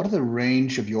 What are the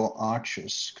range of your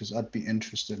archers? Because I'd be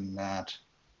interested in that.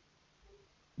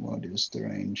 What is the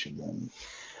range of them?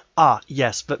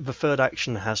 Yes, but the third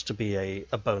action has to be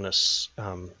a bonus.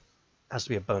 Has to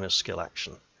be a bonus skill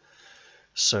action.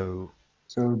 So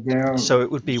it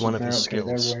would be one of his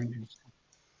skills.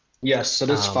 Yes, so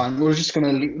that's fine. We're just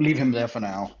gonna leave him there for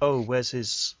now. Oh, where's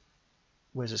his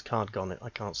card gone? I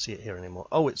can't see it here anymore.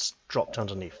 Oh, it's dropped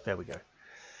underneath. There we go.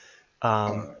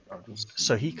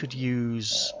 So he could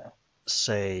use,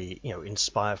 say,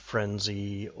 Inspire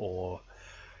Frenzy or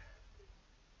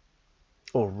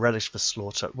Relish for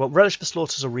Slaughter. Well, Relish for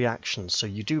Slaughter is a reaction, so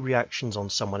you do reactions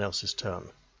on someone else's turn.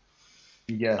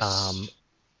 Yes.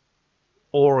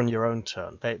 Or on your own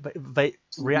turn. They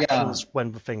reactions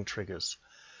when the thing triggers.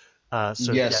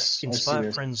 So yes,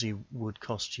 Inspire Frenzy would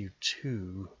cost you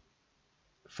 2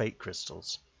 Fate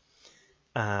Crystals,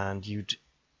 and you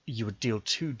would deal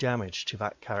 2 damage to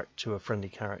that to a friendly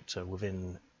character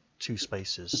within 2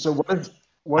 spaces. So what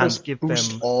does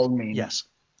boost all mean? Yes.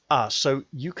 So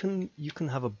you can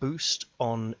have a boost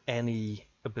on any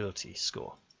ability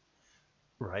score,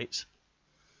 right?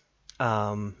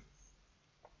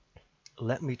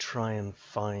 Let me try and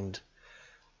find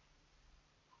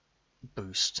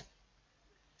boost.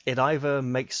 It either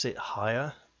makes it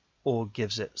higher or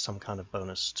gives it some kind of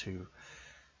bonus to.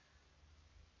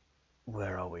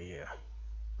 Where are we here?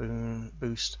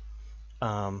 Boost.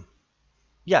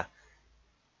 Yeah.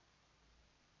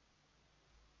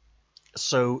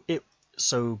 So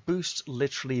boost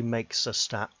literally makes a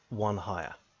stat 1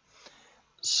 higher.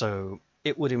 So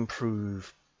it would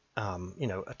improve,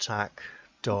 attack,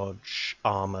 dodge,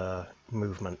 armor,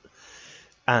 movement,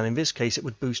 and in this case it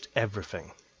would boost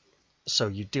everything. So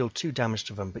you deal 2 damage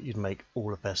to them, but you'd make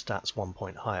all of their stats 1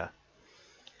 point higher.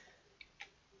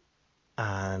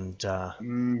 And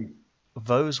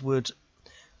those would,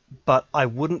 but I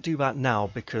wouldn't do that now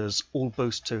because all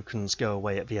boost tokens go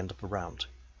away at the end of the round.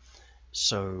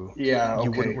 So you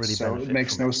wouldn't really benefit. It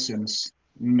makes no sense.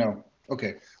 No.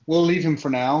 Okay. We'll leave him for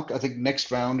now. I think next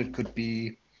round it could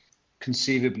be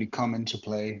conceivably come into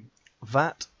play.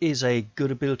 That is a good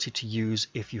ability to use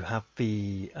if you have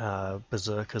the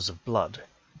Berserkers of Blood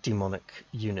demonic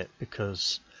unit,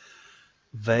 because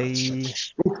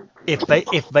if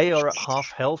they are at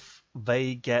half health,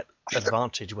 they get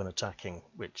advantage when attacking,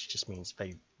 which just means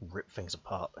they rip things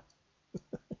apart.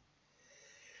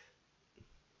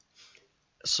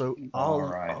 So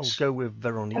I'll go with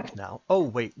Veronique now. Oh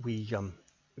wait, yeah,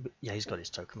 he's got his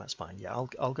token. That's fine. Yeah,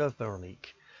 I'll go with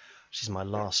Veronique. She's my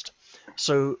last.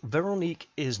 So Veronique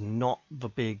is not the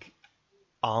big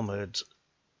armored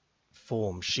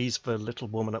form. She's the little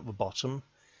woman at the bottom,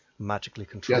 magically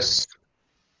controlled. Yes.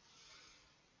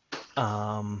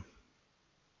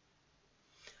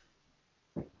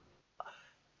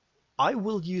 I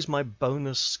will use my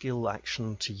bonus skill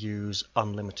action to use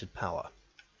unlimited power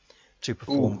to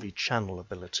perform the channel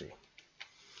ability.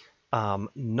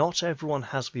 Not everyone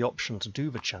has the option to do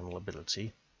the channel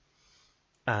ability,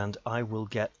 and I will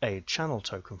get a channel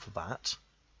token for that.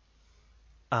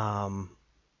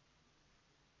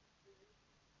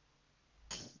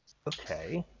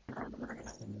 Okay.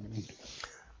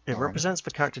 It represents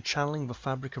the character channeling the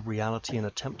fabric of reality and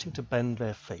attempting to bend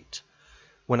their fate.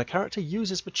 When a character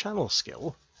uses the channel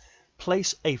skill,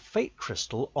 place a fate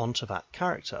crystal onto that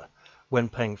character. When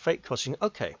paying fate costing,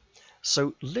 okay,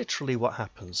 so literally what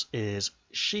happens is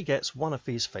she gets one of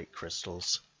these fate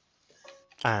crystals,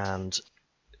 and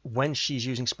when she's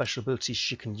using special abilities,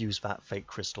 she can use that fake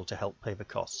crystal to help pay the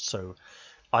costs. So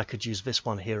I could use this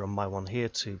one here and my one here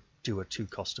to do a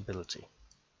 2-cost ability.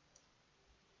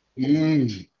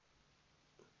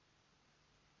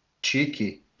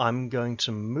 Cheeky. I'm going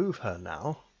to move her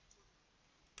now.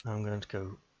 I'm going to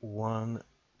go 1,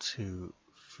 2,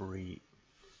 3,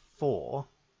 4.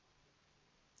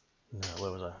 No,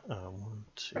 where was I? 1,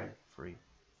 2, 3,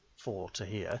 4 to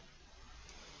here.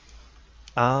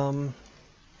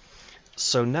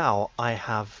 So now I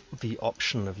have the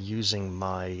option of using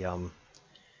my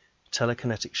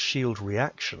telekinetic shield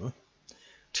reaction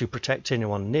to protect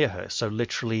anyone near her. So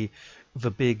literally the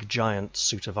big giant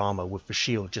suit of armor with the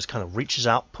shield just kind of reaches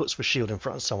out, puts the shield in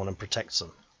front of someone and protects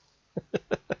them.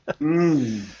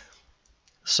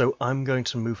 So I'm going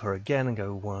to move her again and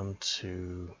go 1,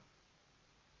 2.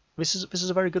 This is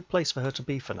a very good place for her to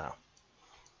be for now,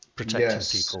 protecting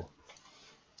people.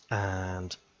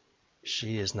 And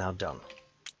she is now done.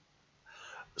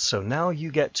 So now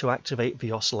you get to activate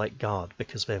the Oscillate Guard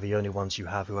because they're the only ones you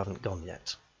have who haven't gone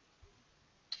yet.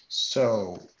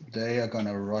 So they are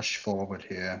gonna rush forward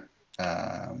here.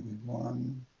 Hang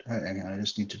on, I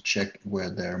just need to check where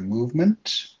their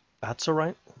movement. That's all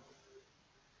right.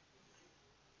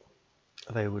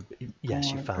 They would be,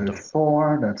 yes, you found them.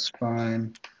 4, that's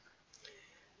fine.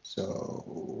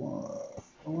 So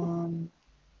 1,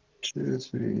 2,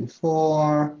 3,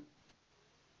 4.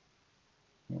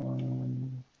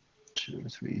 1, 2,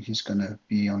 3. He's gonna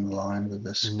be online with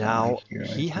this Now guy here.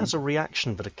 he has a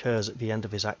reaction that occurs at the end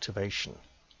of his activation.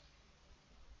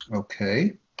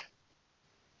 Okay.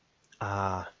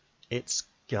 It's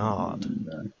guard,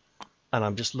 and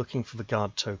I'm just looking for the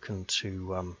guard token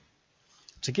to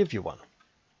give you one.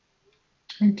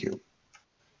 Thank you.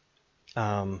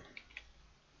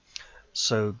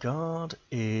 So guard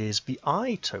is the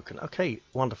eye token. Okay,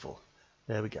 wonderful.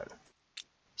 There we go.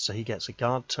 So he gets a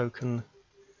guard token,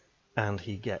 and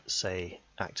he gets a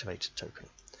activated token.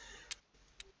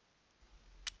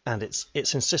 And it's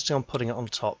insisting on putting it on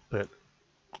top, but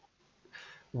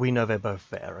we know they're both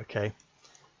there, okay?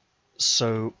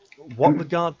 So what the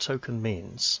guard token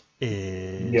means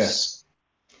is... Yes.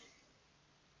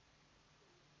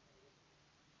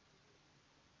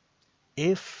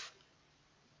 If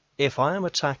I am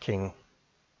attacking...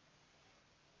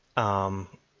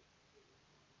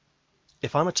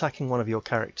 if I'm attacking one of your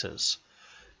characters,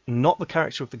 not the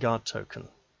character with the guard token,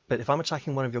 but if I'm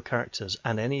attacking one of your characters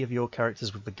and any of your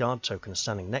characters with the guard token are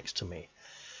standing next to me,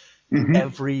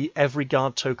 every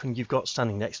guard token you've got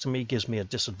standing next to me gives me a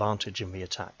disadvantage in the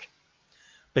attack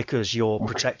because you're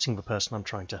protecting the person I'm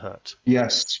trying to hurt.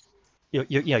 Yes.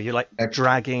 You're like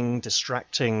dragging,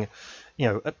 distracting,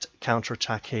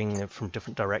 counter-attacking from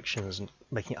different directions and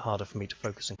making it harder for me to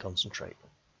focus and concentrate.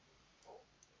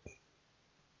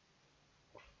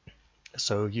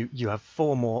 So you have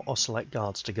 4 more Oscillate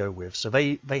Guards to go with, so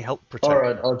they help protect. All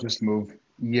right, I'll just move.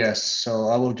 Yes, so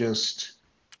I will just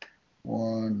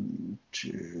 1,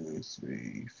 2,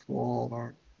 3,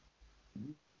 4,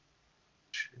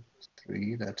 2,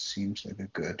 3. That seems like a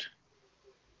good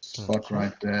spot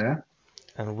right there.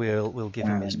 And we'll give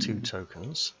him his 2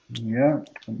 tokens. Yeah,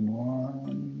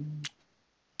 1,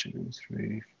 2,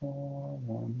 3, 4.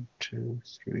 1, 2,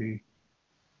 3,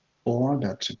 4.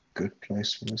 That's a good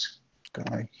place for this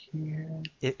guy here.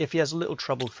 If he has a little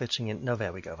trouble fitting in, no,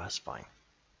 there we go. That's fine.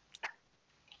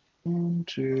 1,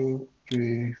 2,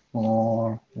 3,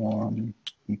 4, 1.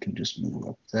 You can just move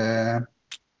up there.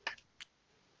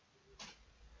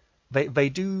 They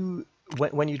do,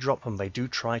 when you drop them, they do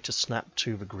try to snap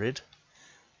to the grid.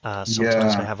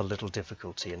 Sometimes they have a little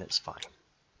difficulty, and it's fine.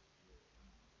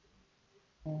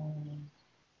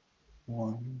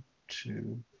 1,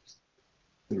 2,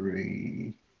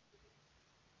 3,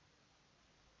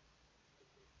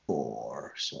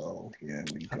 4. So here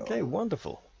we go. Okay,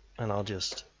 wonderful. And I'll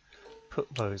just put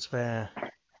those there.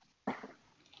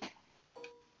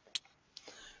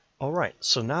 Alright,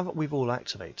 so now that we've all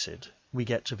activated, we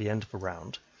get to the end of the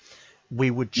round. We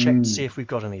would check to see if we've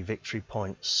got any victory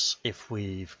points, if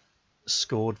we've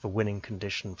scored the winning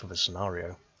condition for the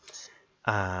scenario.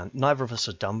 And neither of us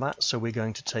have done that, so we're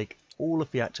going to take all of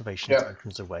the activation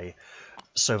tokens away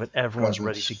so that everyone's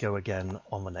ready to go again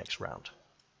on the next round.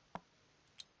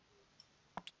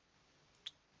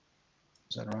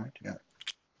 Is that right? Yeah.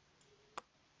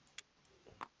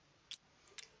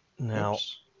 Now,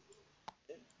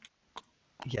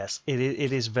 yes,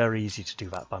 it is very easy to do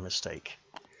that by mistake.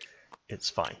 It's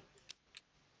fine.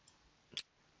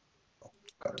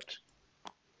 Got it.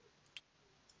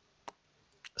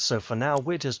 So for now,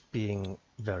 we're just being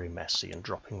very messy and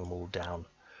dropping them all down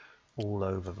all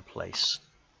over the place.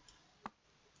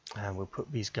 And we'll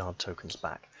put these guard tokens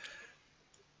back.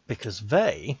 Because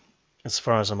they, as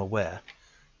far as I'm aware,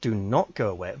 do not go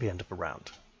away at the end of a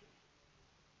round.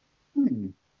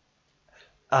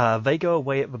 They go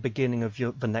away at the beginning of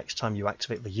the next time you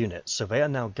activate the unit, so they are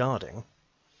now guarding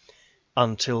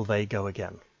until they go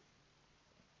again.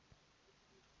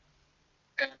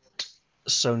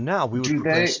 So now we would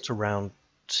progress to round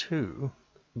 2.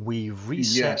 We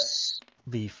reset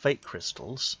the fate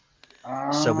crystals,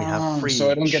 so we have 3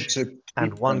 so I don't each, get to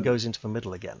and 1 goes into the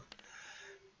middle again.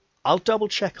 I'll double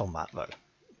check on that though,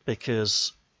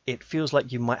 because it feels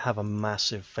like you might have a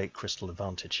massive fate crystal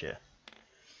advantage here.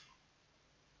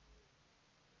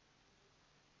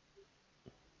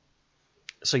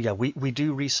 So yeah, we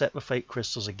do reset the fate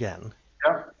crystals again.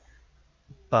 Yeah.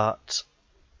 But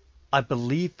I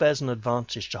believe there's an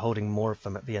advantage to holding more of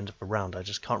them at the end of the round. I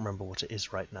just can't remember what it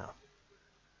is right now.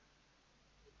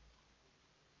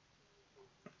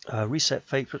 Reset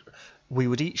fate. We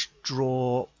would each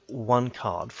draw 1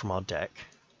 card from our deck,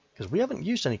 because we haven't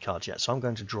used any cards yet, so I'm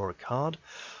going to draw a card.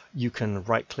 You can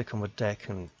right-click on the deck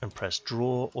and press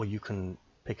draw, or you can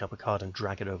pick up a card and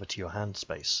drag it over to your hand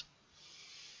space.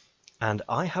 And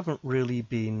I haven't really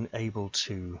been able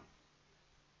to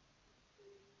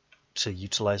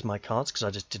utilize my cards because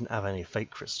I just didn't have any fate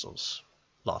crystals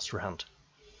last round.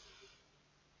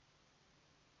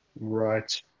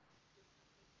 Right.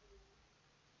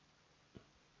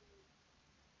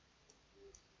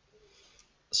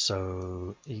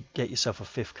 So you get yourself a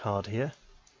 5th card here.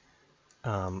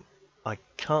 I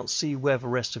can't see where the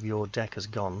rest of your deck has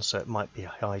gone, so it might be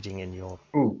hiding in your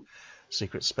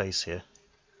secret space here.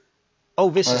 Oh,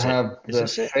 this is it. Is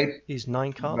this it? These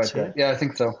 9 cards here? Yeah, I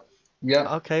think so.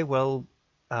 Yeah. Okay, well,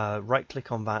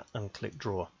 right-click on that and click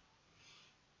draw.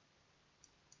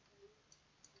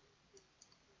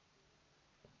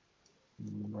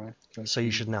 Right. So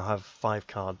you should now have 5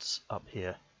 cards up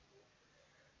here.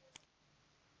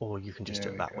 Or you can just do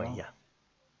it that way, yeah.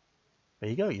 There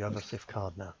you go, you have a 5th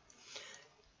card now.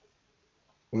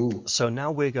 Ooh. So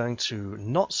now we're going to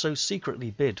not so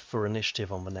secretly bid for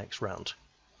initiative on the next round.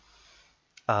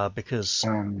 Because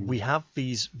we have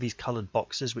these coloured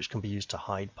boxes which can be used to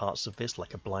hide parts of this,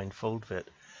 like a blindfold that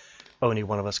only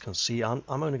one of us can see. I'm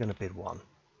only going to bid 1.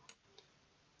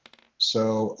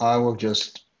 So I'll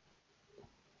just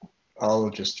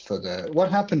for the,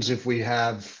 what happens if we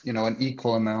have, an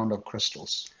equal amount of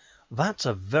crystals? That's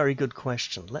a very good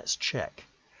question. Let's check.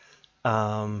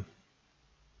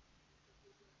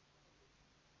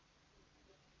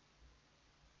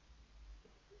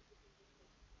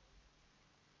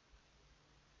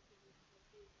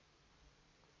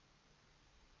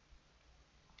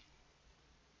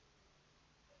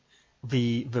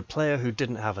 The player who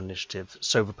didn't have initiative,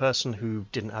 so the person who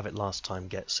didn't have it last time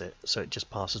gets it, so it just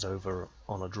passes over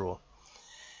on a draw.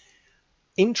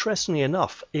 Interestingly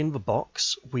enough, in the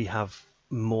box we have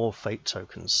more fate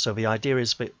tokens, so the idea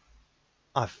is that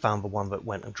I found the one that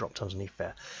went and dropped underneath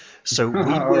there. So we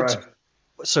would. Right.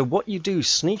 So what you do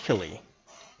sneakily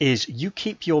is you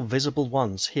keep your visible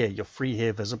ones here, your 3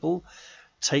 here visible,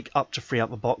 take up to 3 out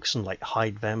the box and like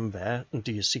hide them there and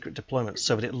do your secret deployment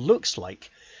so that it looks like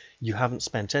you haven't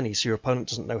spent any, so your opponent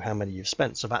doesn't know how many you've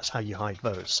spent, so that's how you hide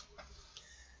those.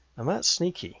 And that's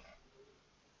sneaky.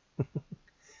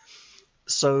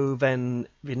 So then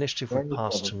the initiative would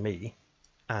pass to me,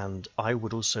 and I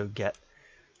would also get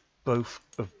both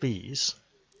of these.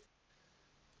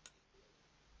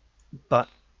 But,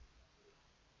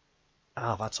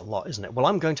 that's a lot, isn't it? Well,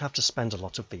 I'm going to have to spend a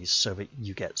lot of these so that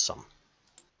you get some.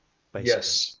 Basically.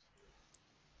 Yes.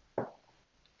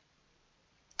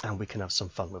 And we can have some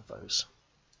fun with those.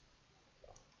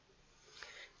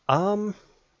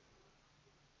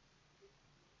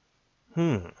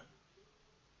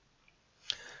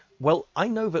 Well, I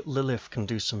know that Lilith can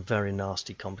do some very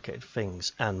nasty, complicated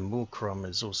things, and Mulcrum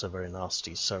is also very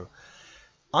nasty, so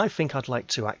I think I'd like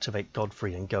to activate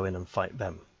Godfrey and go in and fight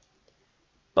them.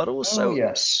 But also,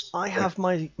 yes. I have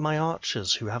my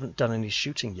archers who haven't done any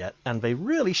shooting yet, and they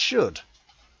really should.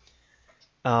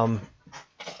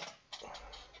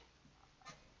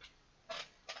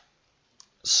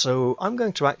 So I'm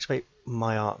going to activate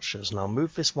my archers, and I'll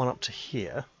move this one up to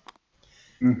here,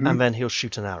 and then he'll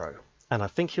shoot an arrow. And I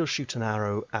think he'll shoot an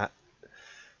arrow at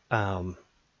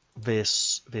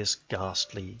this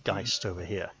ghastly Geist over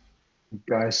here.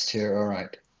 Geist here, all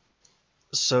right.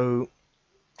 So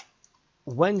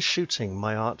when shooting,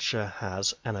 my archer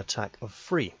has an attack of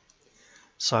 3.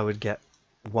 So I would get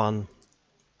 1,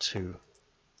 2,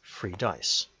 3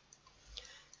 dice.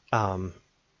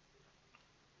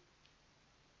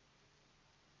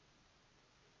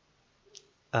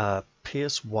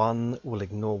 Pierce 1 will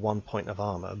ignore 1 point of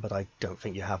armor, but I don't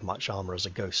think you have much armor as a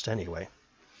ghost anyway.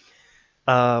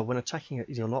 When attacking,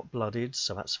 you're not blooded,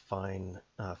 so that's fine.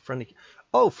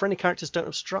 Friendly characters don't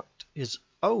obstruct his...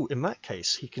 Oh, in that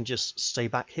case, he can just stay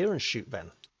back here and shoot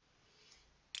then.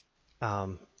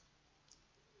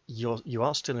 You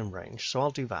are still in range, so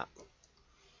I'll do that.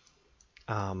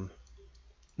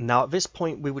 Now, at this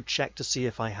point, we would check to see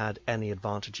if I had any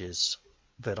advantages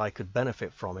that I could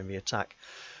benefit from in the attack,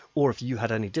 or if you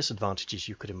had any disadvantages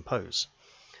you could impose.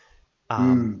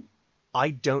 I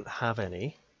don't have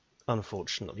any,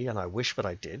 unfortunately, and I wish that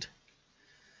I did.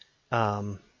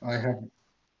 I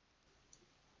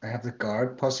have the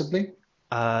guard, possibly.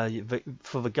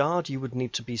 For the guard, you would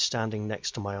need to be standing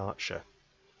next to my archer.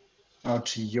 Oh,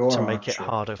 to your to make archer. it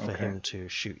harder for him to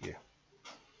shoot you.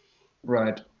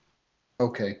 Right.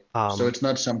 Okay. So it's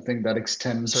not something that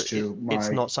extends to my... It's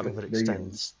not something that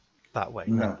extends that way,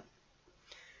 no.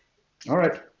 All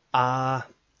right.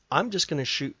 I'm just going to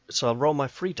shoot, so I'll roll my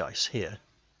 3 dice here.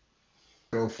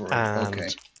 Go for it. And okay.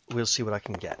 We'll see what I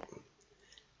can get.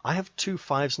 I have 2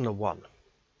 5s and a 1.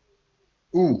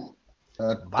 Ooh.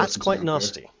 That's quite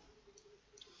nasty. Good.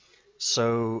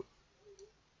 So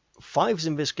 5s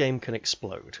in this game can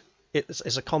explode.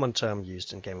 It's a common term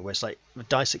used in gaming where it's like the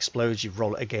dice explodes, you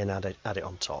roll it again, add it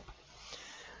on top.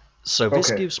 So this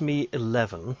gives me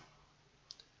 11.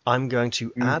 I'm going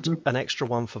to add an extra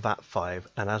 1 for that 5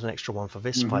 and add an extra 1 for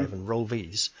this 5 and roll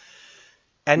these.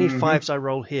 Any 5s I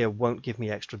roll here won't give me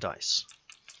extra dice.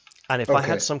 And if I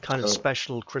had some kind of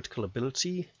special critical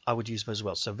ability, I would use those as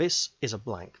well. So this is a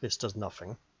blank. This does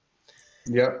nothing.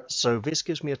 Yeah. So this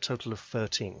gives me a total of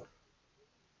 13.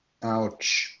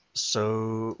 Ouch.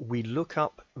 So we look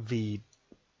up the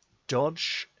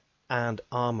dodge and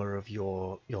armor of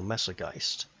your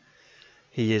Messergeist.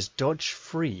 He is dodge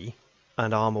 3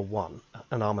 and armor 1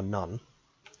 and armor none.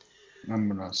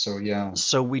 So yeah.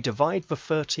 So we divide the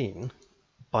 13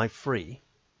 by 3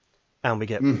 and we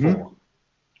get 4.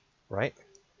 Right?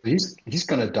 He's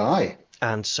gonna die.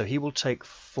 And so he will take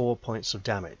 4 points of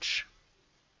damage.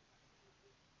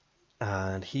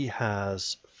 And he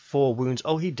has 4 wounds.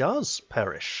 Oh, he does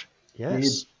perish. Yes.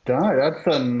 He died.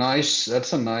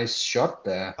 That's a nice shot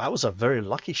there. That was a very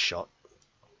lucky shot.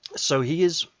 So he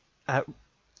is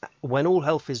when all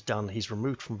health is done, he's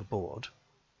removed from the board.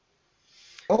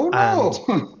 Oh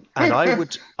no. And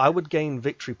I would gain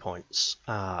victory points.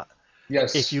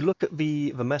 Yes. If you look at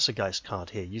the Messergeist card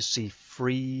here, you see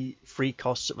free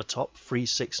costs at the top, 3,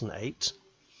 6, and 8.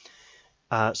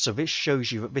 So this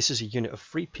shows you that this is a unit of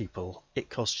 3 people. It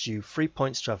costs you 3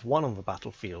 points to have 1 on the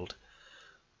battlefield,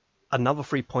 another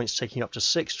 3 points taking you up to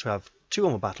 6 to have 2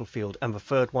 on the battlefield, and the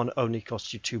third one only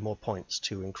costs you 2 more points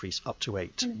to increase up to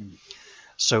 8.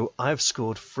 So I've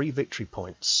scored 3 victory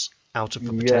points out of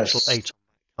the potential 8 on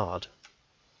my card.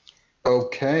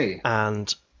 Okay.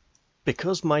 And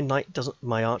because my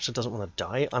archer doesn't want to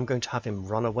die, I'm going to have him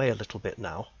run away a little bit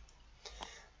now.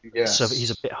 Yes. So that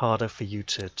he's a bit harder for you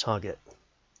to target.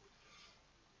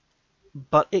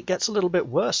 But it gets a little bit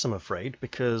worse, I'm afraid,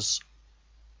 because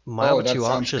my other 2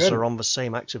 archers are on the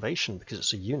same activation because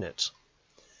it's a unit.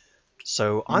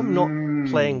 So I'm not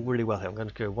playing really well here. I'm going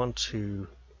to go 1, 2,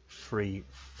 3,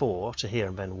 4 to here,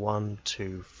 and then 1,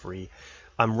 2, 3.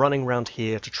 I'm running around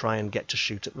here to try and get to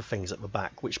shoot at the things at the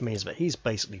back, which means that he's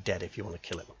basically dead if you want to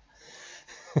kill him.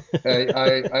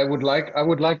 I would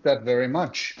like that very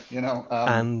much, you know.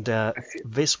 And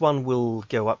this one will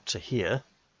go up to here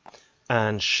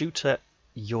and shoot at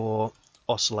your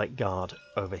Oscillate Guard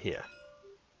over here.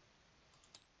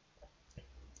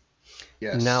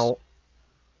 Yes. Now,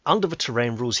 under the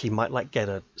terrain rules, he might get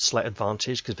a slight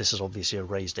advantage because this is obviously a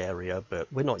raised area,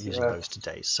 but we're not using those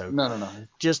today. So no.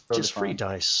 Just 3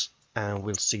 dice, and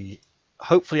we'll see.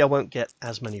 Hopefully, I won't get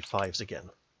as many 5s again.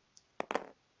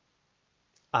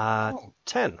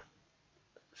 10.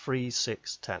 3,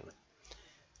 6, 10.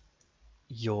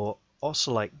 Your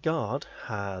Oscillate Guard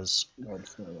has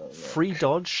 3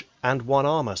 dodge and 1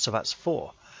 armor, so that's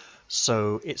 4.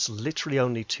 So it's literally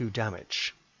only 2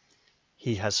 damage.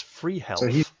 He has 3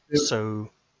 health, so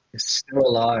he's still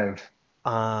alive.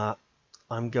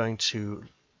 I'm going to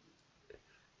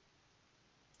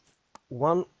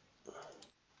 1,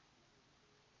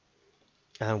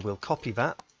 and we'll copy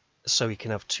that so he can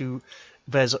have 2.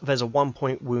 There's a 1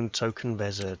 point wound token.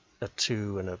 There's a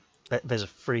 2 and there's a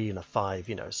 3 and a 5.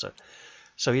 You know,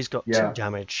 so he's got 2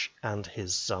 damage and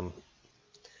his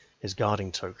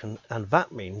guarding token, and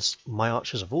that means my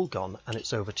archers have all gone, and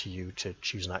it's over to you to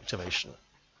choose an activation.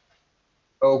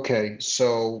 Okay,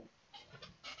 so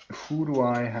who do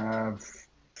I have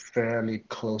fairly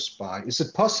close by? Is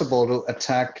it possible to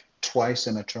attack twice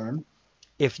in a turn?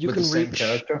 If you With the can same reach,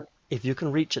 character? if you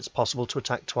can reach, it's possible to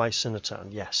attack twice in a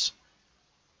turn. Yes.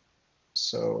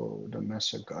 So the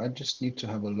Messer, I just need to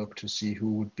have a look to see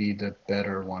who would be the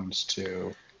better ones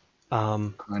to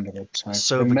kind of attack.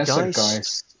 So The the Messer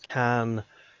Geist guys.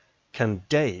 can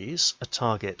daze a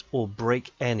target or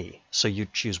break any. So you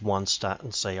choose one stat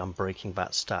and say I'm breaking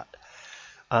that stat.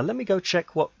 Let me go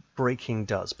check what breaking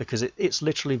does, because it's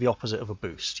literally the opposite of a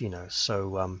boost, you know.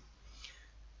 So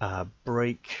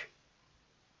break,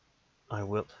 I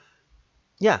will.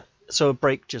 Yeah. So a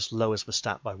break just lowers the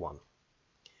stat by 1.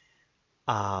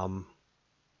 And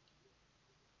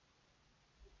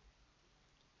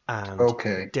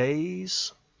Okay.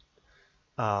 daze.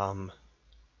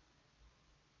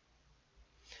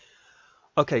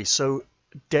 Okay, so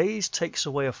daze takes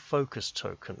away a focus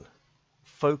token.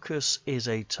 Focus is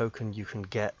a token you can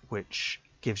get which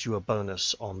gives you a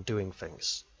bonus on doing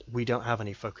things. We don't have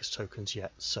any focus tokens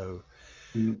yet, so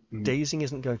dazing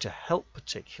isn't going to help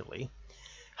particularly.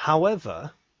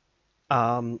 However,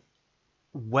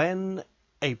 when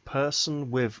a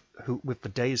person with the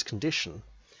daze condition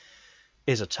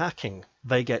is attacking,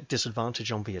 they get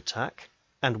disadvantage on the attack,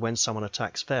 and when someone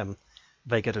attacks them,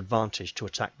 they get advantage to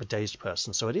attack the dazed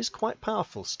person. So it is quite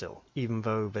powerful still, even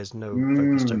though there's no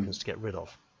focus tokens to get rid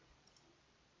of.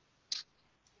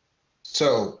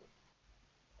 So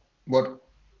what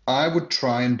I would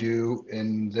try and do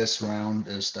in this round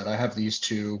is that I have these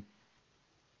two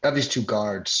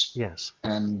guards. Yes.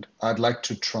 And I'd like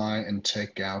to try and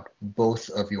take out both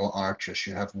of your archers.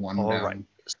 You have one All right. down,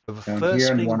 So the down first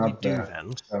here and thing one we up do there.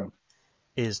 then So,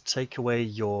 is take away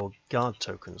your guard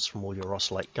tokens from all your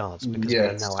Ocelite guards, because they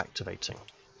are yes. now activating.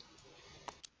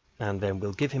 And then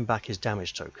we'll give him back his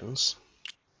damage tokens.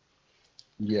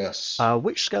 Yes.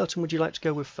 Which skeleton would you like to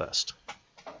go with first?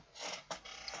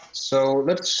 So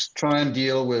let's try and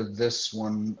deal with this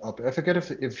one up. I forget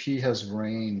if he has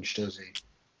range, does he?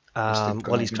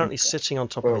 Well, he's currently sitting on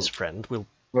top of his friend. We'll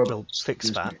fix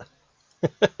that.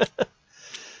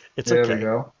 It's there okay. we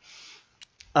go.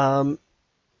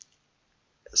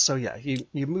 So yeah,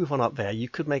 you move on up there. You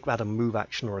could make that a move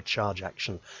action or a charge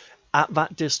action. At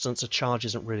that distance, a charge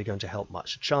isn't really going to help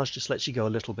much. A charge just lets you go a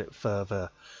little bit further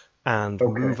and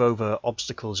move over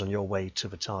obstacles on your way to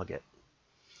the target.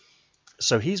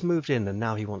 So he's moved in and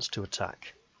now he wants to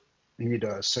attack. He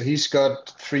does. So he's got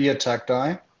 3 attack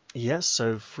die. Yes,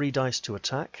 so 3 dice to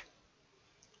attack.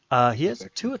 He has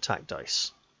 2 attack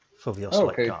dice for the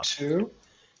Ocelite guard.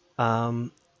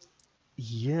 2.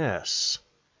 Yes.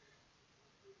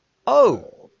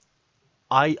 Oh!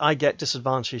 I get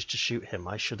disadvantage to shoot him.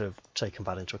 I should have taken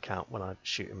that into account when I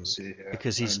shoot him.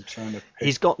 Because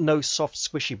he's got no soft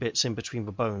squishy bits in between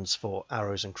the bones for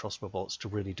arrows and crossbow bolts to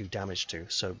really do damage to.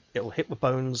 So it'll hit the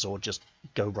bones or just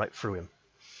go right through him.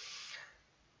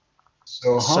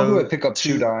 So how do I pick up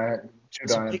 2 die?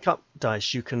 To pick up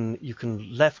dice, you can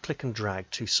left click and drag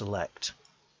to select.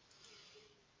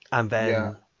 And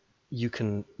then you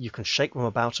can shake them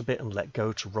about a bit and let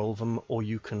go to roll them, or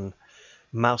you can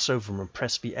mouse over them and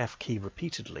press the F key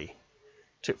repeatedly.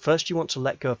 First you want to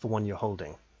let go of the one you're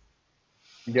holding.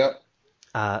 Yep.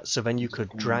 So then you could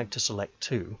drag to select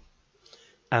 2,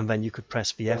 and then you could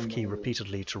press the F key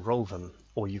repeatedly to roll them,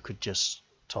 or you could just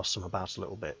toss them about a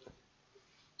little bit.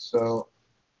 So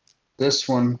this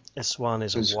one is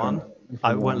a 1.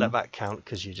 I won't let that count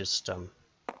because you just the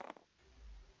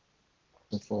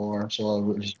 4, so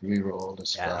I'll just re-roll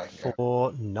this guy.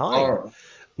 4, 9.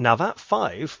 Now that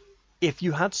 5, if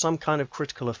you had some kind of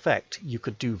critical effect, you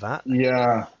could do that.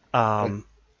 Yeah.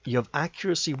 You have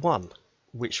accuracy 1,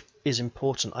 which is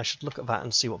important. I should look at that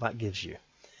and see what that gives you,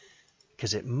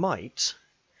 because it might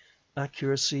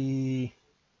accuracy.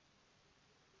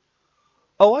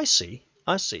 Oh, I see.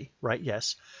 Right,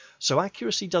 yes. So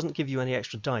accuracy doesn't give you any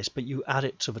extra dice, but you add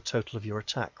it to the total of your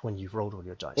attack when you've rolled all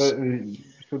your dice. It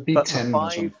would be 10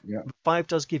 or something. Yeah. 5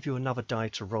 does give you another die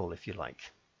to roll if you like.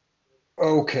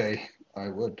 Okay, I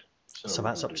would. So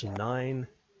that's up to 9.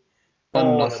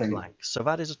 And nothing. Blank. So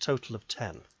that is a total of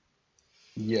 10.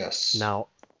 Yes. Now,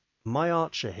 my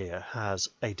archer here has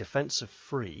a defense of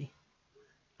 3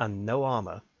 and no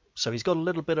armor. So he's got a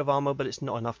little bit of armor, but it's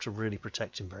not enough to really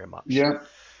protect him very much. Yeah.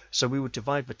 So we would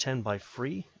divide the 10 by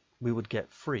 3. We would get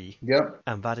 3. Yep.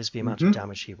 And that is the amount of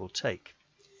damage he will take.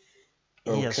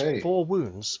 He has 4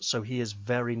 wounds, so he is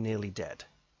very nearly dead.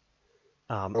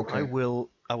 I will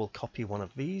copy one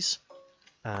of these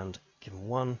and give him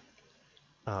 1,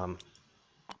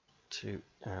 2,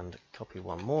 and copy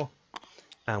 1 more.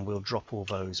 And we'll drop all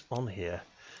those on here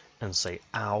and say,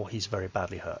 ow, he's very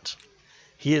badly hurt.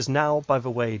 He is now, by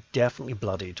the way, definitely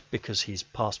bloodied because he's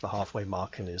past the halfway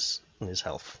mark in his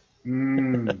health.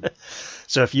 Mm.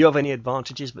 So if you have any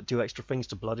advantages but do extra things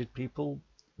to bloodied people,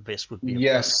 this would be a plus.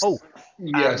 Yes. Oh, and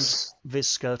Yes. this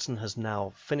skeleton has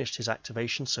now finished his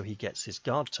activation, so he gets his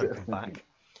guard token Definitely. back,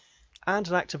 and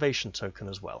an activation token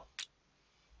as well.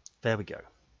 There we go.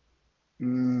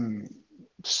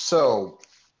 So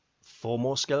 4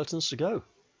 more skeletons to go.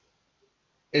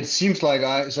 it seems like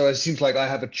I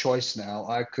have a choice now.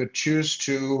 I could choose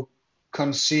to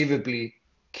conceivably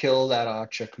kill that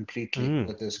archer completely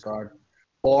with this guard,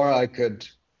 or I could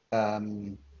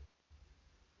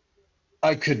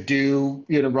do,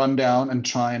 run down and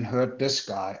try and hurt this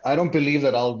guy. I don't believe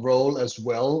that I'll roll as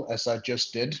well as I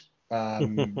just did.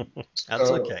 That's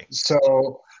So, okay.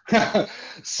 so,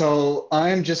 so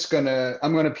I'm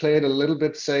gonna play it a little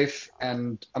bit safe,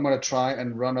 and I'm gonna try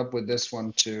and run up with this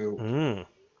one too.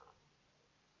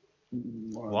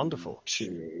 Wonderful. 1,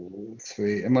 2,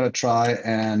 3. I'm gonna try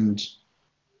and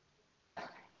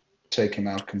take him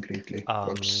out completely.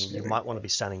 Oops, You might want to be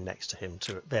standing next to him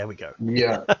too. There we go.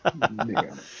 Yeah.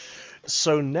 Yeah.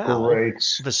 So now Great.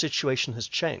 the situation has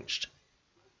changed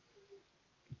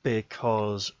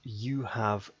because you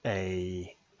have you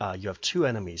have 2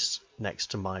 enemies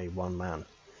next to my 1 man,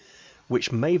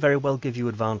 which may very well give you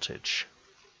advantage.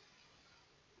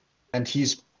 And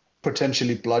he's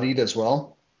potentially bloodied as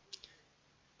well.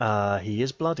 He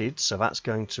is bloodied, so that's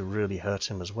going to really hurt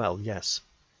him as well. Yes.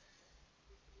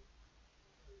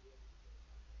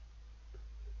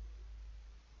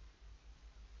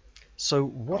 So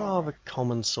what are the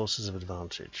common sources of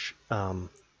advantage? I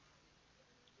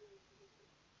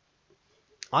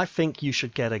think you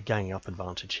should get a ganging up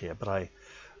advantage here, but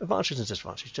advantage and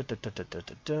disadvantage.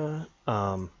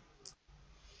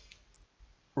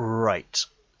 Right.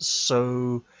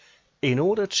 So in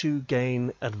order to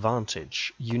gain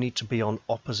advantage, you need to be on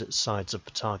opposite sides of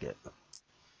the target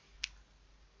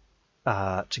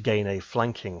to gain a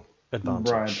flanking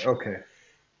advantage. Right. Okay.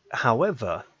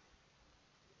 However,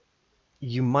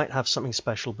 you might have something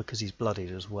special because he's bloodied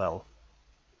as well.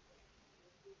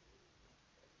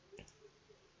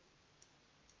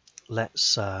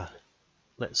 Let's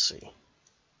see.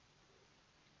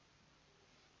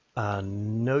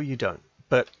 No, you don't.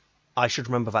 But I should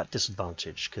remember that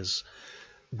disadvantage because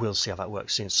we'll see how that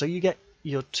works soon. So you get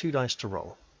your 2 dice to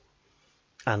roll,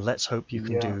 and let's hope you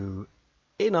can do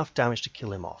enough damage to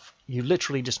kill him off. You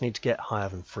literally just need to get higher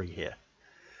than 3 here.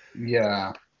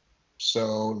 Yeah.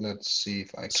 So let's see if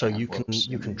I can. So you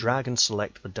can drag and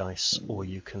select the dice, or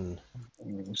you can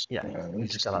you just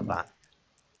go like that.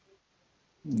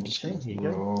 Okay, here you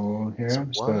go. Here.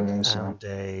 So 1 and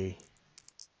a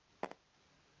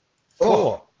 4.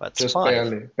 Oh, that's just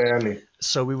 5. barely.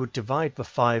 So we would divide the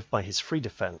 5 by his free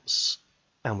defense,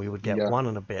 and we would get 1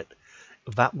 and a bit.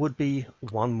 That would be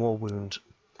 1 more wound.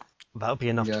 That would be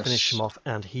enough to finish him off,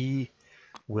 and he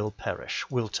will perish.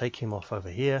 We'll take him off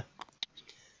over here.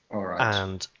 All right.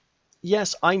 And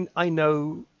yes, I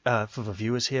know for the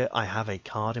viewers here, I have a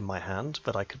card in my hand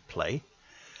that I could play.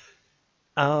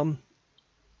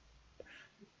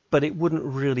 But it wouldn't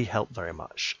really help very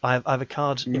much. I have a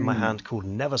card in my hand called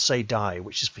Never Say Die,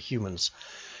 which is for humans,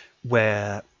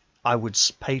 where I would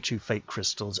pay 2 fate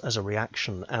crystals as a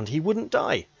reaction, and he wouldn't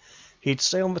die. He'd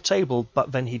stay on the table,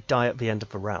 but then he'd die at the end of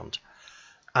the round.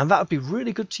 And that would be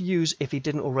really good to use if he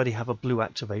didn't already have a blue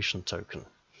activation token,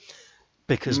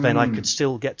 because then I could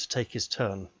still get to take his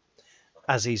turn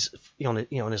as he's on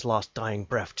his last dying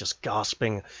breath, just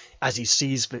gasping as he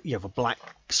sees the black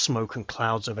smoke and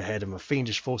clouds overhead and the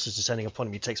fiendish forces descending upon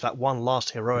him. He takes that one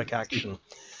last heroic action,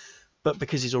 but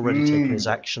because he's already taken his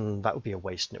action, that would be a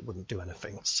waste and it wouldn't do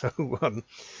anything. So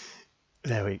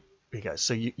there we go.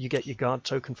 So you get your guard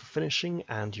token for finishing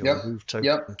and your move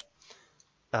token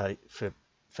for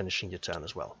finishing your turn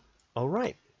as well. All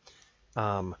right.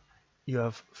 You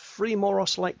have 3 more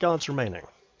Ocelite guards remaining.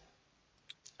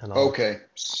 And I'll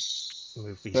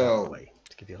move these out of the way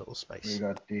to give you a little space. We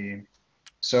got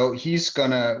so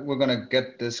we're gonna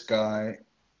get this guy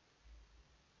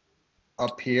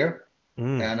up here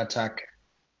and attack.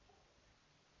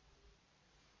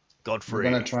 Godfrey.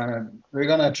 We're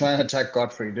gonna try and attack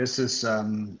Godfrey. This is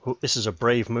a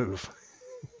brave move.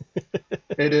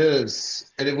 It is.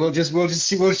 We'll just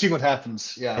see what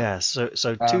happens. Yeah. Yeah. So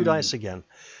 2 dice again.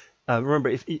 Remember,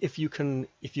 if you can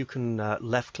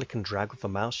left click and drag with the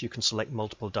mouse, you can select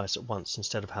multiple dice at once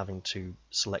instead of having to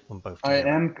select them both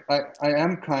together. I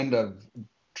am kind of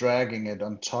dragging it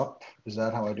on top. Is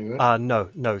that how I do it?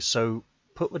 No. So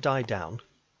put the die down.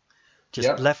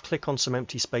 Just left click on some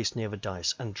empty space near the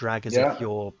dice and drag as if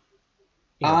you're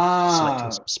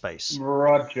selecting some space.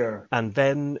 Roger. And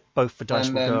then both the dice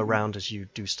will go around as you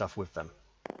do stuff with them.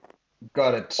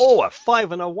 Got it. Oh, a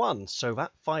 5 and a 1. So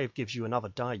that 5 gives you another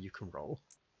die you can roll.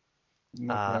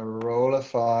 Let me roll a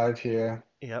 5 here.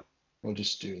 Yep. We'll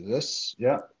just do this.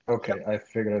 Yeah. Okay, Yep. I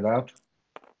figured it out.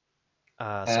 So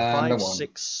And a 5, 1.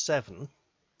 6, 7.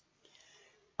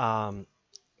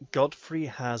 Godfrey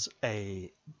has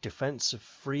a defense of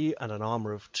 3 and an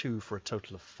armor of 2 for a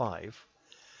total of 5.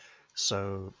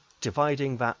 So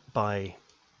dividing that by,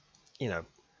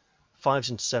 5s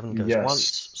into 7 goes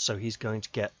once, Yes. so he's going to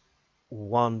get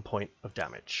 1 point of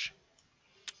damage.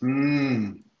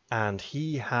 Mm, And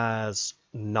he has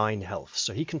 9 health,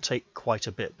 so he can take quite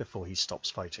a bit before he stops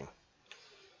fighting.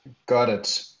 got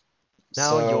it.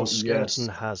 Now your So, skeleton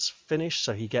yes. has finished,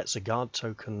 so he gets a guard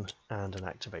token and an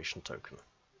activation token.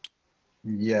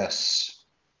 Yes.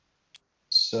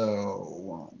 So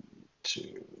 1,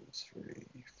 2,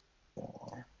 3,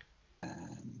 4,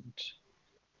 and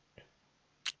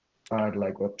I'd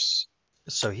like whoops.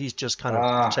 So he's just kind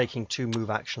of taking 2 move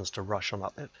actions to rush on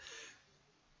up it.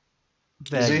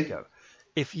 There you go.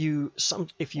 If you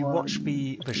watch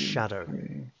the 2, shadow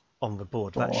 3, on the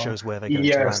board, 4. that shows where they're going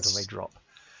to randomly Yes. drop.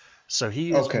 So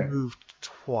he is Okay. moved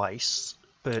twice,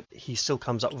 but he still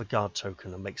comes up with a guard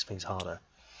token and makes things harder.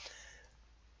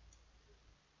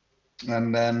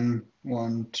 And then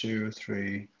 1, 2,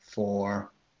 3,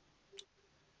 4.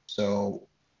 So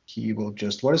he will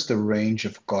just, what is the range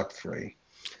of Godfrey?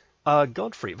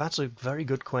 Godfrey, that's a very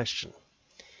good question.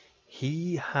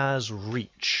 He has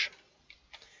reach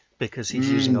because he's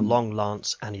using a long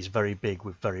lance and he's very big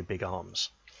with very big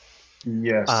arms.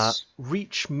 Yes.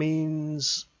 Reach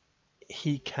means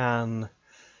he can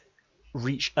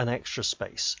reach an extra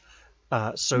space.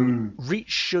 So reach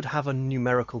should have a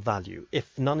numerical value.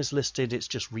 If none is listed, it's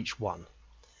just reach 1.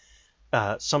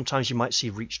 Sometimes you might see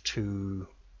reach 2.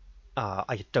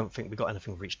 I don't think we've got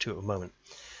anything with reach 2 at the moment.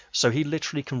 So he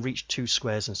literally can reach 2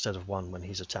 squares instead of 1 when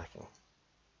he's attacking.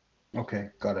 Okay,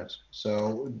 got it.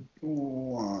 So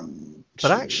 1, 2.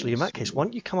 But actually, in that case, why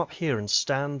don't you come up here and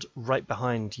stand right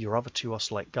behind your other 2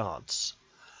 Ocelite guards,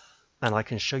 and I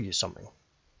can show you something.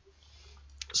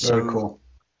 Very cool.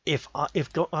 If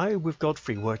I with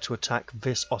Godfrey were to attack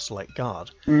this Ocelite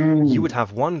guard, you would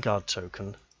have 1 guard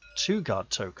token, 2 guard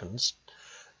tokens,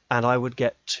 and I would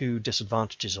get 2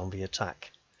 disadvantages on the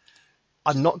attack.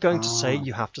 I'm not going to say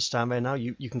you have to stand there now.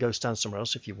 You can go stand somewhere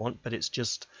else if you want, but it's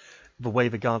just the way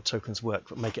the guard tokens work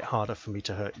that make it harder for me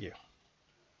to hurt you.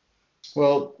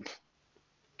 Well,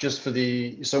 just for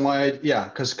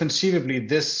because conceivably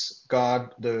this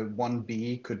guard, the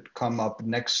 1B, could come up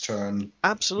next turn.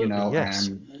 Absolutely, yes.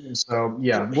 And so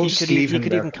we'll just leave him he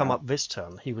could there even for come now. up this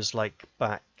turn. He was like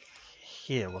back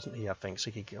here, wasn't he? I think so.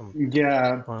 He could come.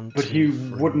 Yeah, 1, but 2, he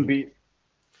 3, wouldn't be.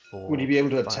 4, Would he be able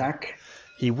to 5. attack?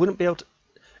 He wouldn't be able to.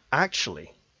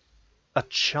 Actually, a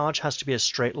charge has to be a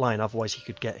straight line, otherwise he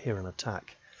could get here and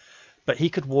attack. But he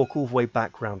could walk all the way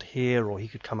back round here, or he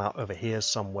could come out over here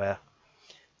somewhere.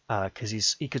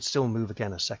 Because he could still move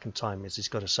again a second time, as he's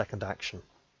got a second action.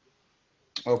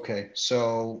 Okay,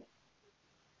 so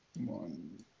 1,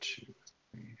 2,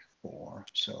 3, 4.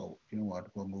 So you know what?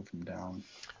 We'll move him down.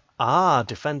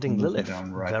 Defending Lilith.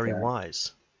 Right Very there.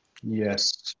 wise.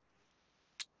 Yes.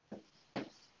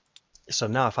 So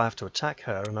now if I have to attack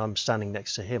her and I'm standing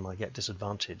next to him, I get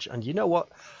disadvantage. And you know what?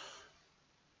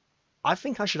 I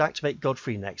think I should activate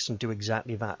Godfrey next and do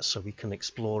exactly that, so we can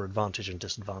explore advantage and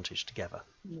disadvantage together.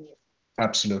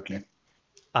 Absolutely.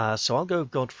 So I'll go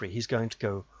Godfrey. He's going to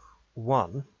go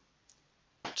 1,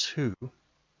 2,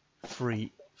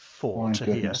 3, 4 My to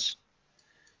goodness.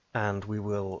 here. And we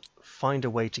will find a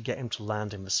way to get him to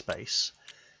land in the space.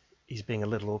 He's being a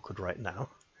little awkward right now.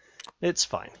 It's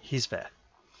fine. He's there.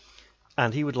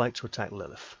 And he would like to attack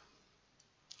Lilith.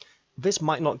 This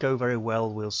might not go very well.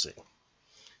 We'll see.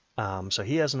 So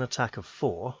he has an attack of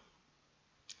 4,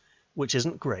 which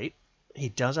isn't great. He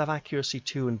does have accuracy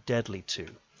 2 and deadly 2.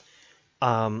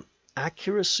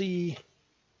 Accuracy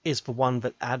is the one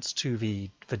that adds to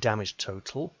the damage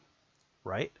total,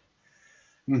 right?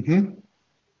 Mm-hmm.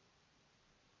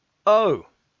 Oh!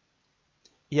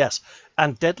 Yes,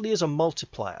 and deadly is a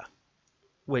multiplier,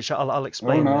 which I'll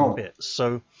explain in a bit.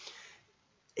 So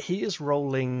he is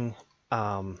rolling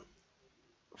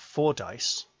 4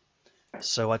 dice.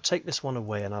 So I take this one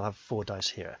away and I'll have 4 dice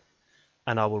here.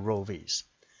 And I will roll these.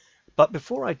 But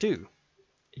before I do,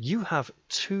 you have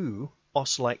 2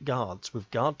 Ocelite guards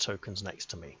with guard tokens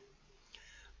next to me.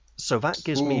 So that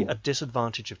gives me a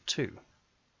disadvantage of 2.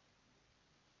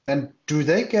 And do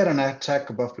they get an attack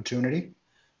of opportunity?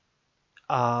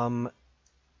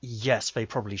 Yes, they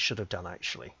probably should have done,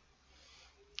 actually.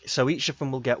 So each of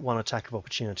them will get 1 attack of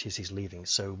opportunity as he's leaving.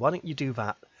 So why don't you do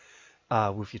that?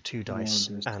 with your 2 I'll dice,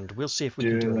 just and we'll see if we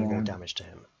can do do any more that. damage to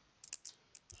him.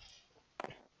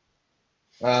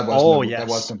 Oh, that Yes,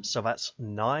 wasn't. so that's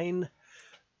 9,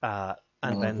 and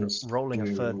I'll then just rolling a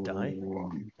do 3rd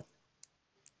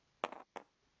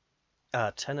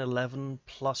die. 10, 11,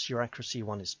 plus your accuracy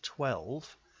 1 is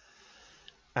 12,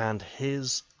 and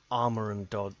his armor and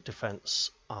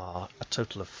defense are a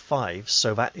total of 5,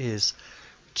 so that is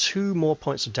 2 more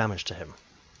points of damage to him.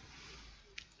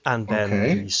 And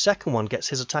then the second one gets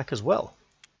his attack as well.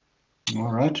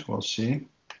 All right, we'll see.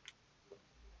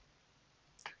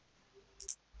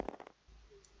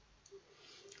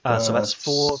 So that's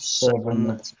 4,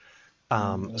 7.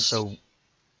 Seven. So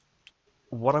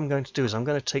what I'm going to do is I'm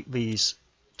going to take these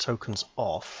tokens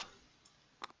off.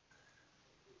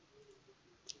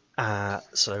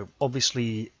 So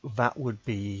obviously that would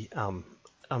be so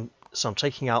I'm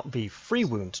taking out the free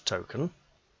wound token.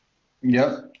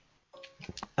 Yep.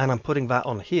 And I'm putting that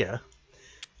on here,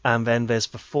 and then there's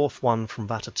the 4th one from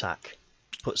that attack.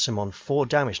 Puts him on 4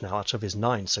 damage now out of his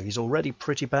 9, so he's already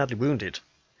pretty badly wounded.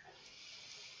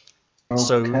 Okay.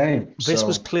 So this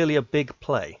was clearly a big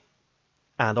play,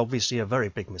 and obviously a very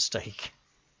big mistake.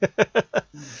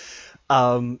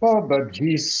 Well, but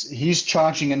he's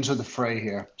charging into the fray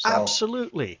here. So.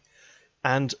 Absolutely,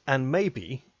 and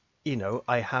maybe, you know,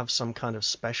 I have some kind of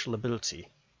special ability.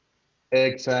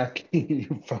 Exactly.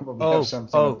 You probably have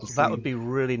something up the that sleeve. would be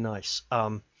really nice.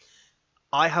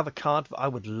 I have a card that I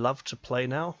would love to play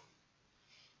now.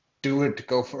 Do it.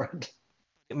 Go for it.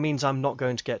 It means I'm not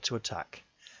going to get to attack.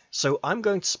 So I'm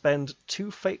going to spend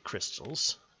 2 fate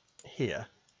crystals here,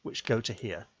 which go to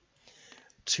here,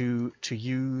 to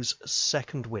use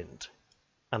Second Wind.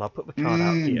 And I'll put the card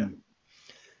out here.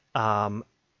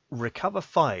 Recover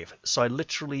 5, so I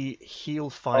literally heal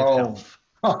 5 health.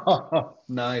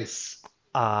 Nice.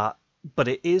 But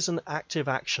it is an active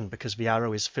action because the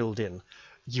arrow is filled in.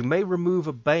 You may remove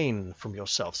a Bane from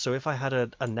yourself. So if I had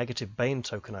a negative Bane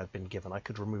token I'd been given, I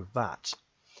could remove that.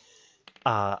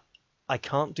 I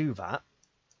can't do that.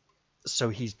 So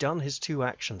he's done his 2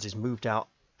 actions. He's moved out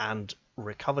and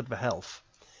recovered the health.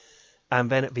 And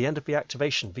then at the end of the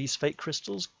activation, these fate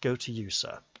crystals go to you,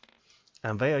 sir.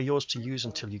 And they are yours to use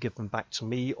until you give them back to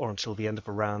me, or until the end of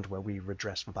a round where we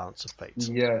redress the balance of fate.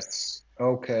 Yes.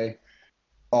 Okay.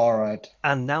 All right.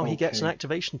 And now he gets an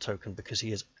activation token because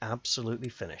he is absolutely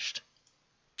finished.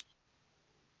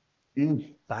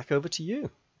 Back over to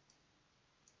you.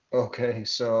 Okay,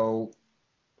 so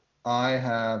I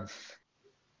have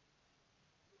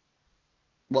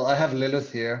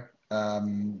Lilith here.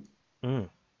 And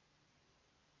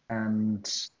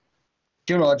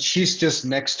you know what? She's just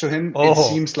next to him. It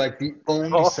seems like the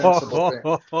only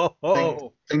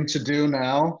sensible thing to do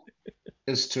now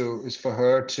is for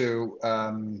her to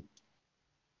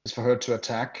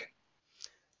attack.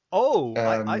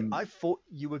 I thought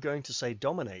you were going to say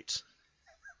dominate.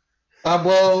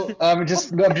 Well, I'm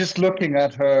just looking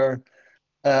at her.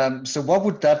 So what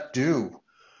would that do?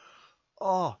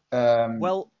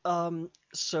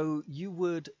 So you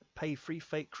would pay 3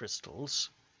 fate crystals.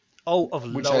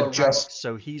 Of which lower rank.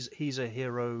 So he's a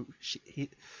hero.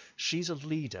 She's a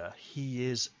leader. He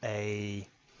is a.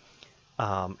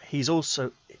 He's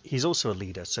also a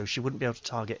leader, so she wouldn't be able to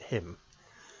target him.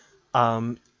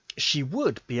 She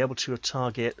would be able to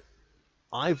target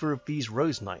either of these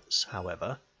Rose Knights,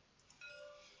 however,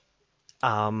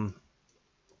 and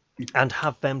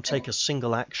have them take a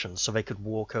single action, so they could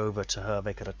walk over to her,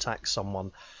 they could attack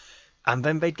someone, and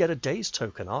then they'd get a daze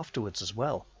token afterwards as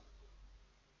well.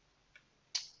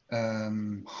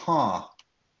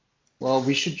 Well,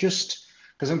 we should just,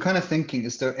 because I'm kind of thinking,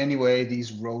 is there any way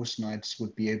these Rose Knights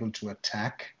would be able to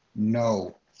attack?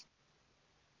 No.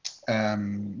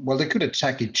 Well, they could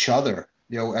attack each other.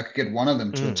 You know, I could get one of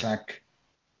them to attack.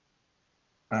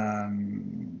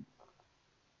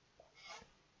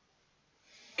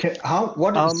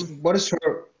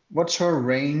 What's her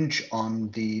range on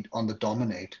the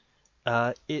dominate?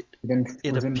 It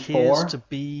appears to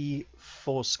be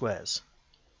 4 squares.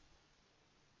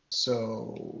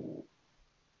 So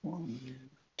 1,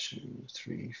 2,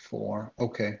 3, 4.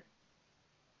 Okay.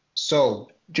 So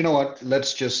do you know what?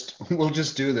 We'll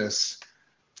just do this.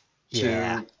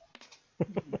 Yeah.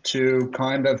 To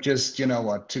kind of just, you know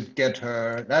what, to get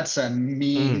her. That's a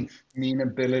mean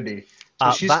ability.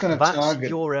 So she's going to target. That's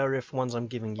your area for ones I'm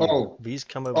giving you. Oh, these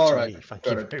come over to me. Thank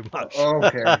you very much.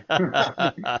 Okay.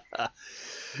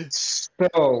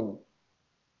 So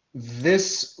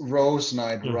this Rose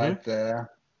Knight right there,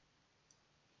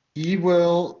 he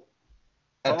will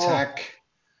attack.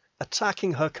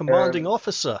 Attacking her commanding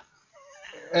officer.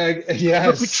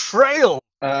 Yes. Betrayal.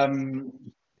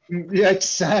 Yeah,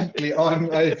 exactly. Oh,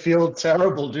 I feel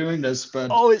terrible doing this,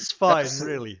 but Oh, it's fine, that's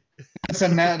really.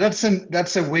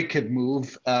 that's a wicked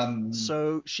move.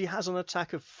 So she has an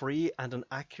attack of 3 and an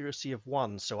accuracy of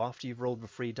 1. So after you've rolled the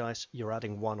 3 dice, you're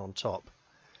adding 1 on top.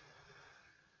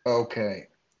 Okay,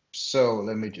 so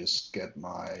let me just get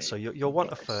my So you'll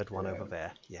want a dice third one over here.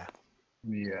 there. Yeah.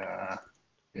 Yeah,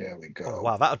 there we Oh go.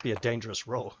 wow, that would be a dangerous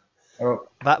roll. Oh,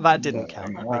 That didn't no,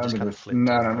 count. They just kind of flipped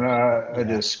no, no, over. no. I Yeah.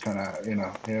 just kind of,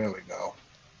 here we go.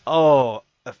 Oh,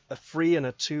 a 3 and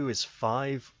a 2 is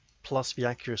 5, plus the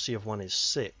accuracy of 1 is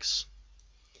 6.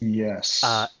 Yes.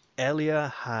 Elia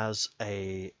has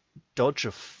a dodge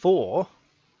of 4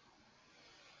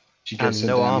 She gets and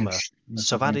a no armor, damage.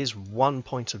 so that is 1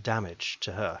 point of damage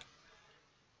to her.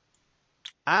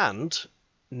 And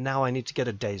now I need to get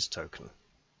a dazed token,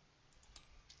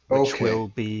 which Okay. will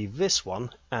be this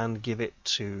one, and give it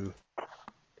to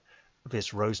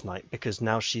this Rose Knight, because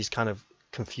now she's kind of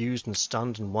confused and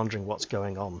stunned and wondering what's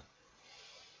going on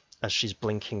as she's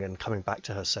blinking and coming back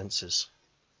to her senses.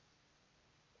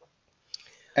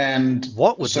 And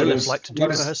What would so Lilith like does to do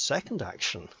what for her is second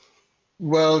action?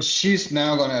 well, she's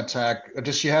now gonna attack.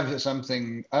 Does she have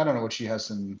something? I don't know what she's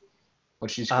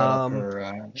got up Um,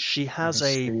 her she up has her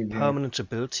a sleeve here. permanent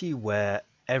ability where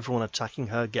everyone attacking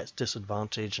her gets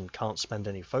disadvantage and can't spend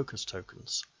any focus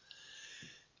tokens.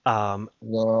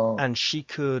 Well, And she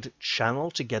could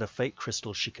channel to get a fake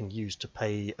crystal she can use to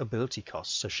pay ability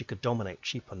costs, so she could dominate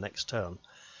cheaper next turn.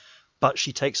 But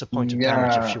she takes a point of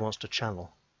damage if she yeah. wants to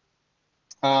channel.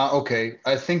 Okay.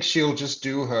 I think she will just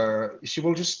do her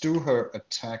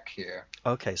attack here.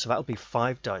 Okay, so that'll be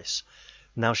 5 dice.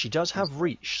 Now she does have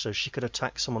reach, so she could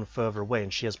attack someone further away,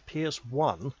 and she has Pierce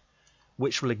 1,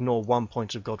 which will ignore 1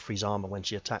 point of Godfrey's armor when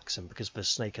she attacks him, because the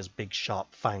snake has big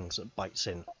sharp fangs that bites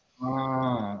in.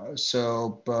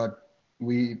 But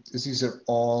these are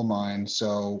all mine,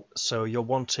 so So you're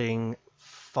wanting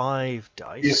 5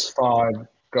 yes, dice. 5.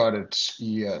 Got it.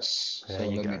 Yes. There So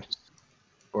you let me go. just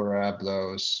grab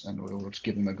those and we'll just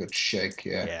give them a good shake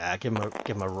here. Yeah, give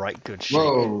him a right good shake.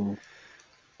 Whoa.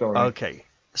 Sorry. Okay,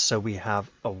 so we have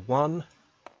a 1,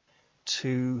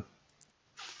 2,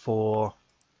 4,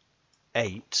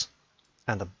 8,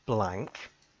 and a blank.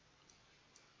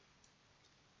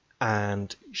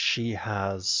 And she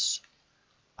has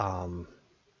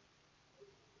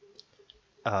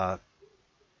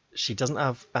she doesn't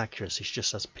have accuracy, she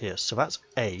just has pierce, so that's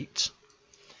 8.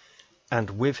 And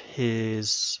with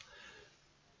his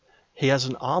he has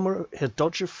an armor, his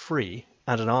dodge of 3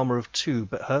 and an armor of 2,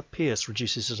 but her pierce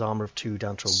reduces his armor of 2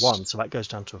 down to a 1, so that goes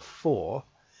down to a 4.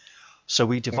 So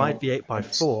we divide So the 8 by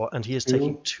that's 4, and he is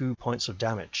taking 2. 2 points of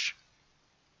damage.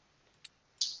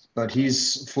 But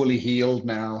he's fully healed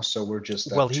now, so we're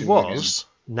just Well, at he 2 again. was,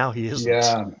 now he isn't.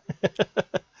 Yeah.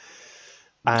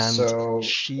 And So,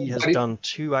 she has but done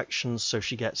 2 actions, so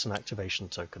she gets an activation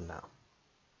token now.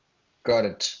 got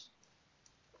it.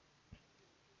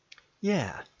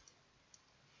 Yeah.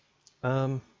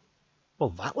 Well,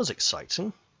 that was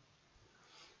exciting.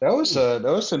 That was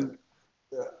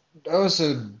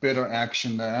a bit of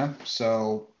action there.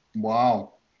 So,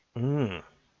 wow.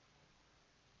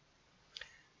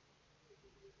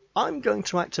 I'm going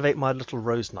to activate my little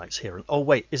Rose Knights here. And oh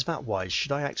wait, is that wise?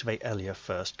 Should I activate Elia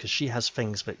first? Because she has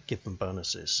things that give them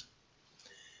bonuses.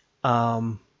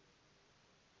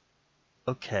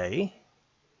 Okay.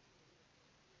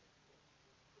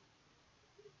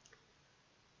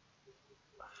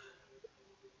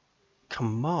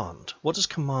 Command. What does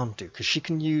command do? Because she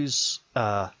can use...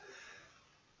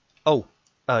 you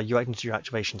into your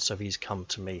activation, so these come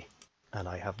to me. And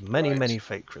I have many, Right. many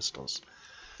fake crystals.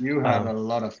 You have a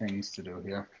lot of things to do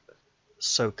here.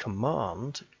 So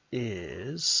command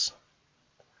is...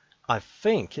 I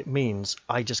think it means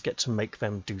I just get to make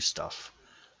them do stuff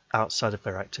outside of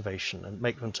their activation and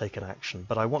make them take an action.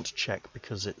 But I want to check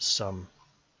because it's...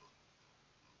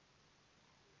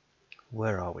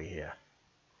 Where are we here?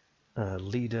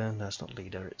 Leader, no, it's not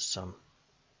leader, it's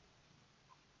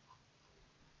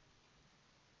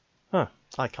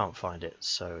I can't find it,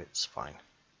 so it's fine.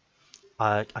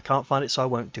 I can't find it, so I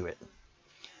won't do it.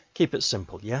 Keep it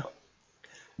simple, yeah?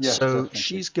 Yes, So definitely.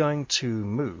 she's going to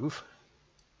move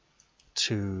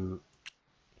to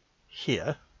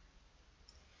here,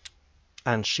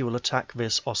 and she will attack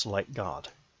this Oscillate Guard.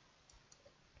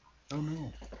 Oh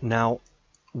no. Now,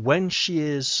 when she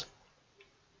has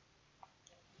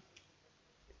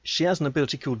an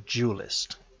ability called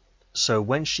Duelist. So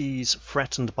when she's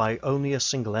threatened by only a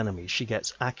single enemy, she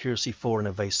gets accuracy 4 and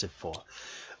evasive 4.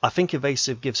 I think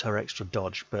evasive gives her extra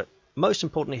dodge, but most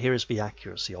importantly here is the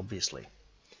accuracy, obviously.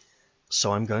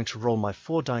 So I'm going to roll my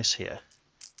 4 dice here.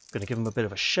 Going to give him a bit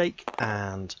of a shake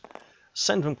and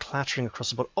send him clattering across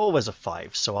the board. Oh, there's a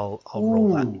 5, so I'll roll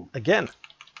that again.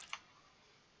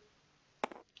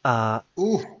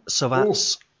 So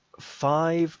that's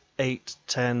 5, 8,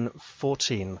 10,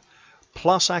 14.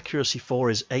 Plus accuracy 4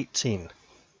 is 18.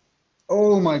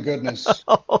 Oh my goodness.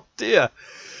 Oh dear.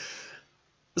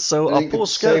 So our poor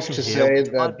skeleton here will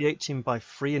divide the 18 by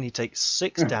 3 and he takes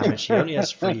 6 damage. He only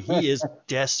has 3. He is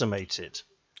decimated.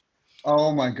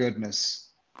 Oh my goodness.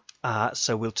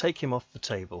 So we'll take him off the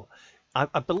table.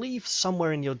 I believe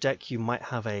somewhere in your deck you might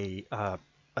have a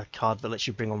card that lets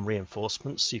you bring on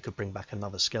reinforcements, so you could bring back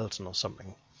another skeleton or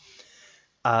something.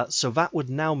 So that would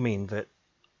now mean that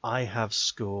I have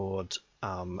scored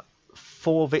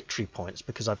 4 victory points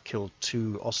because I've killed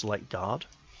 2 Oscillate Guard.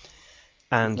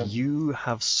 And you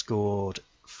have scored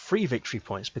 3 victory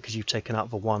points because you've taken out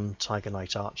the 1 Tiger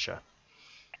Knight Archer.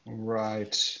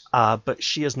 Right. But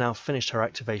she has now finished her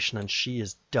activation and she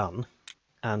is done.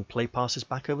 And play passes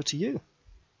back over to you.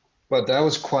 But that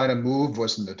was quite a move,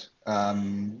 wasn't it?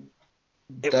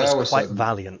 It was quite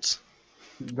valiant.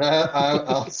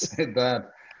 I'll say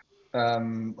that.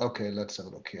 Okay, let's have a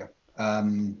look here.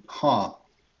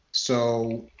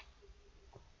 So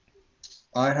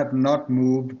I have not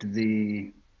moved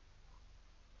the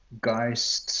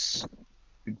Geists,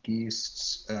 I've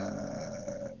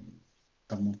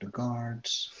moved the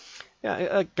guards. Yeah,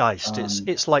 a Geist.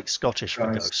 It's like Scottish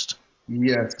for ghost.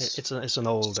 Yes. It's an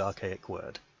old archaic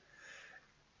word.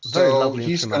 Very lovely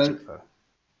and thematic, though.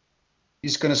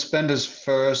 He's going to spend his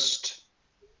first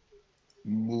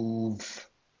move,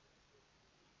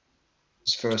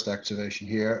 his first activation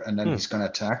here, and then he's going to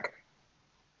attack.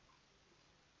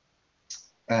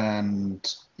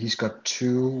 And he's got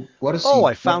 2. What is he? Oh,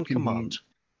 I found command.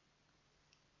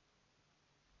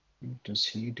 What does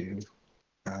he do?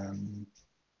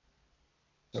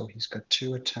 So he's got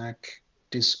 2 attack,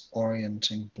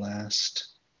 disorienting blast.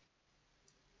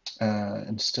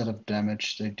 Instead of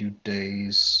damage, they do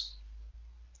daze.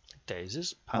 Daze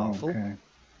is powerful.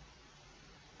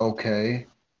 Okay.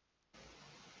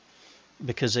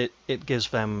 Because it gives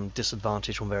them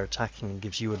disadvantage when they're attacking and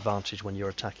gives you advantage when you're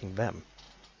attacking them.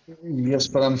 Yes,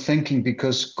 but I'm thinking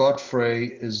because Godfrey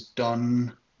is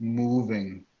done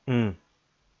moving,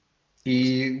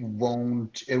 he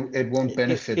won't. It won't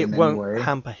benefit in any way. It won't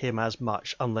hamper him as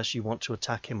much unless you want to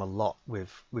attack him a lot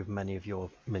with many of your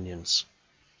minions.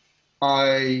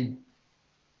 I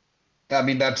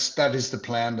mean that is the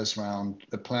plan this round.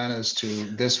 The plan is to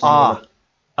this one.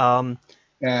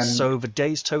 So the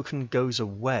daze token goes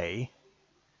away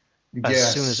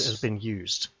as soon as it has been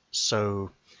used.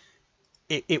 So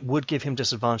it would give him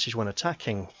disadvantage when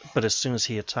attacking, but as soon as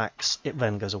he attacks, it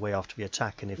then goes away after the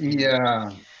attack. And if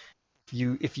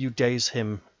you daze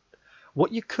him,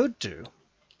 what you could do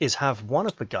is have one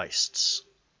of the Geists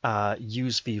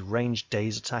use the ranged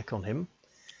daze attack on him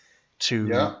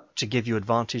to give you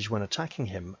advantage when attacking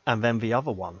him, and then the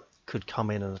other one could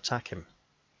come in and attack him.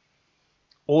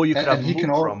 Or you could have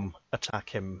Mulgrim attack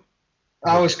him.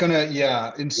 I was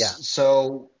gonna,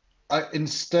 So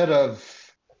instead of,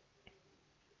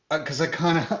 because I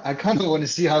kind of want to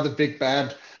see how the big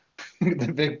bad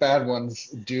ones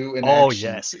do in action. Oh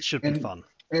yes, it should be fun.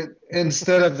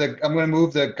 Instead of I'm going to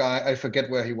move the guy. I forget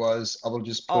where he was. I will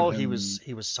just put him.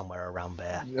 He was somewhere around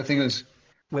there. I think it was.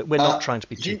 We're not trying to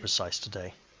be too precise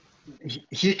today.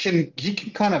 He can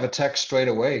kind of attack straight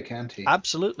away, can't he?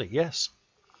 Absolutely, yes.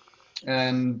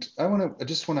 And I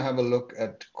just want to have a look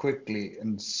at quickly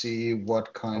and see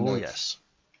what kind of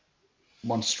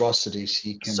monstrosities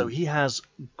he can. So he has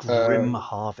Grim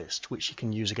Harvest, which he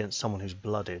can use against someone who's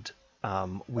blooded.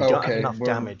 We don't have enough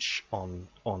damage on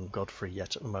Godfrey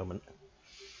yet at the moment.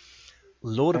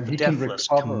 Lord of the Deathless,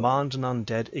 command an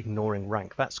undead, ignoring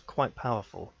rank. That's quite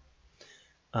powerful.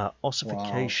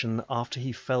 Ossification, after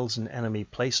he fells an enemy,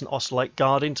 place an Oscillate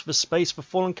Guard into the space the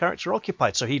fallen character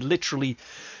occupied. So he literally,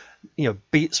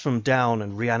 beats them down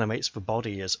and reanimates the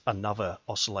body as another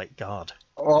Oscillate Guard.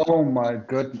 Oh my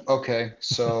goodness. Okay,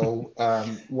 so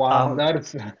wow, that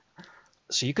is.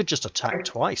 So you could just attack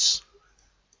twice.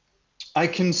 I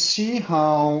can see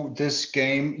how this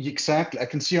game I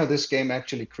can see how this game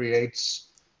actually creates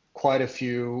quite a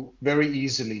few very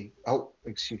easily. Oh,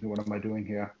 excuse me, what am I doing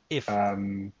here?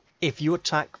 If you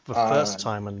attack the first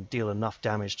time and deal enough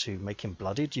damage to make him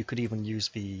bloodied, you could even use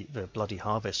the bloody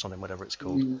harvest on him, whatever it's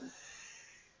called.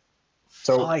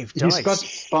 So 5 dice. He's got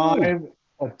 5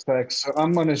 attacks. So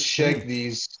I'm gonna shake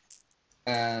these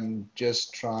and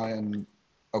just try and.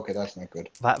 Okay, that's not good.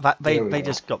 They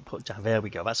just got put down. There we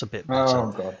go. That's a bit better.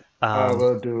 Oh god. I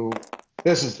will do.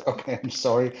 This is okay. I'm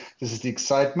sorry. This is the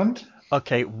excitement.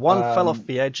 Okay, one fell off Um,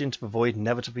 the edge into the void,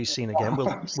 never to be seen again.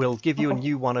 We'll give you a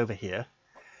new one over here,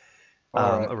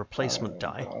 all right. a replacement Oh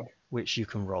die, God. which you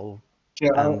can roll,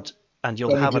 Yeah. and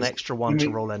you'll Let me have an just. extra Let one to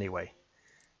me. roll anyway.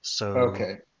 So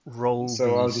Okay. roll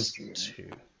So I'll these just. two.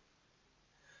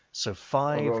 So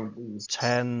I'll 5, roll these.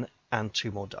 10, and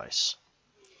 2 more dice.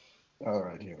 All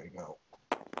right. Here we go.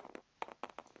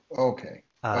 Okay.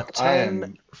 I 10,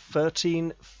 am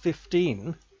 13,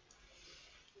 15,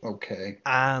 okay.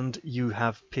 and you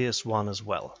have Pierce 1 as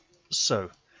well. So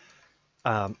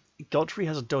Godfrey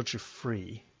has a dodge of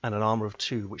 3 and an armor of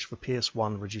 2, which for Pierce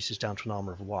 1 reduces down to an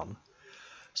armor of 1.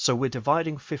 So we're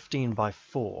dividing 15 by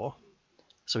 4.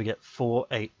 So we get 4,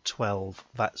 8, 12.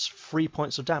 That's 3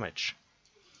 points of damage.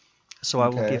 So I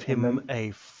will give Okay. And him then.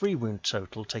 a free wound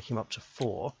total, taking him up to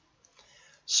 4.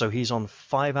 So he's on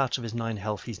 5 out of his 9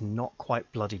 health. He's not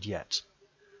quite bloodied yet.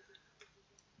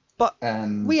 But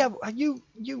we And have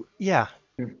yeah.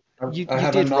 I You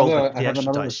have did roll another. I the have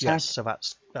extra another dice, yes. attack. So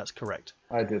that's correct.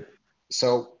 I did.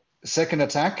 So second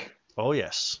attack. Oh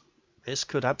yes, this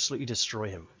could absolutely destroy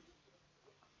him.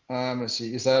 Let's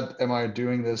see. Is that? Am I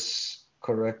doing this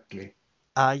correctly?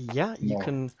 Yeah, you No.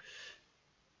 can.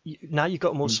 Now you've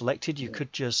got more selected. You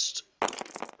could just.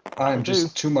 That'll I'm do.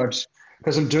 just too much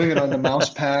because I'm doing it on the mouse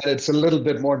pad. It's a little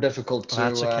bit more difficult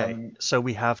That's to. okay. So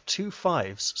we have 2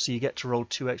 5s, so you get to roll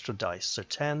 2 extra dice. So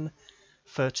 10,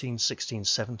 13, 16,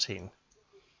 17.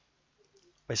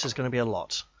 This is going to be a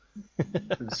lot.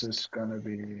 This is gonna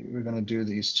be. We're gonna do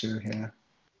these two here.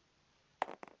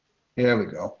 Here we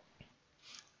go.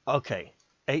 Okay,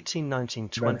 18, 19,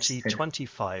 That's 20, it.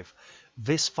 25.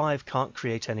 This 5 can't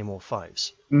create any more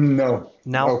 5s. No.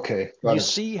 Now, Okay. Got you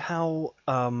it. see how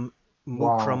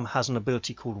Mukram Wow. has an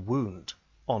ability called Wound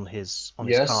on his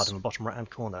card in Yes. the bottom right hand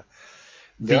corner.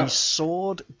 The Yeah.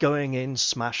 sword going in,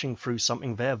 smashing through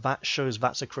something there, that shows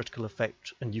that's a critical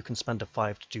effect, and you can spend a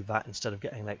 5 to do that instead of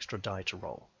getting an extra die to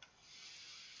roll.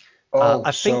 Oh,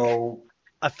 I so.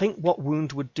 think what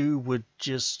Wound would do would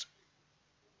just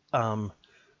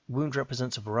Wound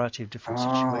represents a variety of different Ah.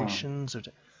 situations.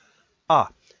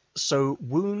 So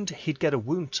Wound, he'd get a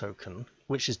Wound token,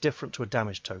 which is different to a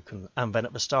damage token, and then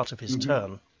at the start of his Mm-hmm.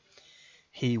 turn,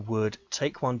 he would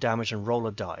take 1 damage and roll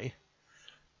a die.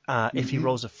 If he Mm-hmm.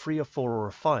 rolls a 3, a 4, or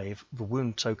a 5, the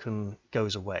Wound token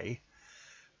goes away.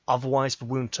 Otherwise, the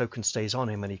Wound token stays on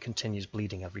him and he continues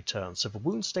bleeding every turn. So the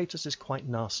Wound status is quite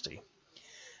nasty.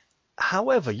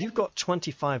 However, you've got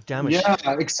 25 damage Yeah,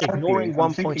 here, exactly. ignoring I'm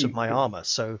 1 point of thinking my armor.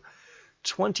 So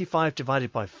 25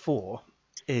 divided by 4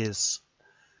 is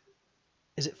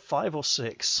it 5 or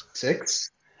 6?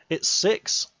 6. It's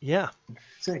 6, yeah.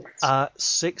 6.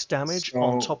 6 damage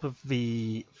on So, top of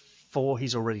the 4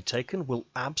 he's already taken will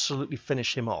absolutely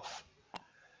finish him off.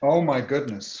 oh my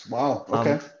goodness. Wow.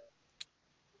 Okay.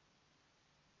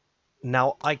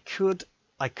 Now I could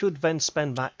then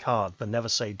spend that card, the Never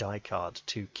Say Die card,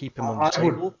 to keep him on the I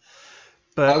would table,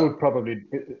 I but would probably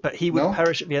he would no?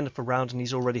 perish at the end of the round, and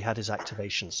he's already had his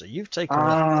activation. So you've taken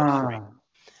off Godfrey, Ah,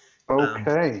 and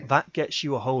okay. that gets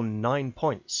you a whole 9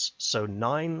 points. So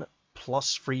 9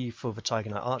 plus 3 for the Tiger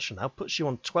Knight Archer now puts you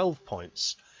on 12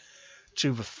 points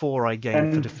to the 4 I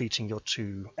gained for And defeating your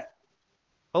 2.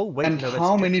 Oh wait, and no, that's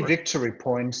how many different. victory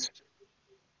points?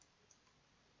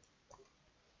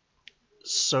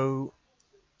 So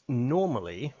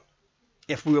normally,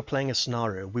 if we were playing a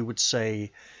scenario, we would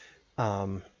say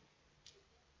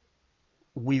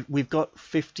we've got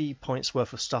 50 points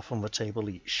worth of stuff on the table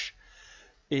each.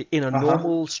 In a Uh-huh.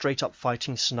 normal straight-up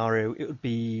fighting scenario, it would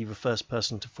be the first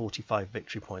person to 45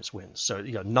 victory points wins. So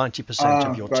 90%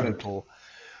 of Ah, your got it. total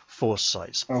force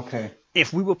size. Okay.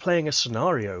 If we were playing a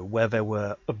scenario where there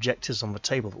were objectives on the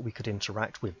table that we could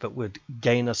interact with that would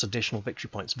gain us additional victory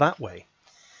points that way,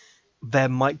 there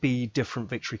might be different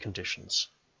victory conditions.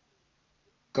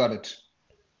 Got it.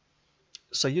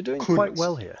 So you're doing quite Could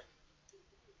well here.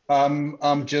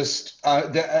 I'm just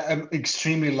I'm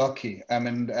extremely lucky. I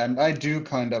mean, and I do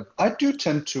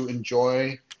tend to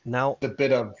enjoy Now, the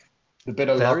bit of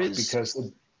there luck is because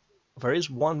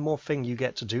one more thing you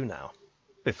get to do now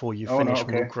before you oh no, finish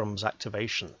okay. Mulgrim's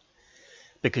activation,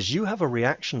 because you have a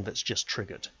reaction that's just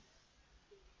triggered.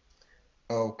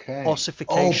 Okay.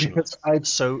 Oh, Ossification. because I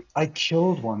So, I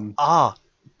killed one.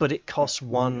 but it costs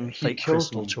 1 He fate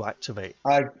killed crystal one. to activate.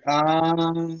 I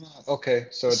okay,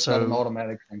 so it's not an So,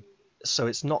 automatic thing.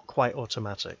 it's not quite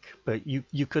automatic, but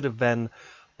you could have then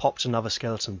popped another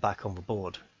skeleton back on the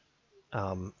board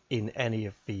in any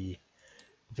of the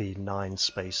 9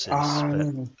 spaces Ah, that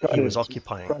got he was it.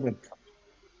 occupying. Got it.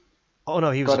 Oh no,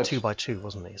 he was a Got it. 2x2,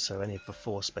 wasn't he? So any of the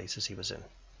 4 spaces he was in.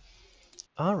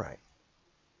 All right.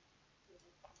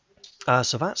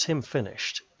 So that's him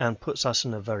finished, and puts us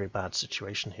in a very bad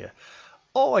situation here.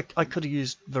 Oh, I could have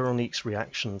used Veronique's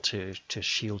reaction to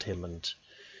shield him and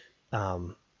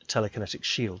telekinetic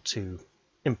shield to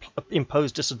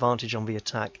impose disadvantage on the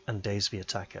attack and daze the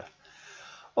attacker.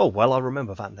 Oh well, I'll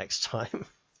remember that next time.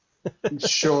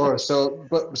 Sure. So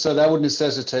that would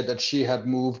necessitate that she had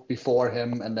moved before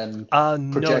him and then No.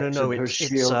 projected her It's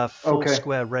shield. full Okay.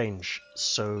 square range,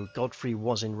 so Godfrey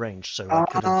was in range, so I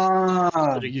could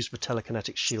Ah. have used the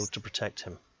telekinetic shield to protect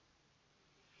him.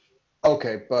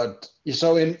 Okay, but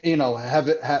so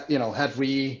had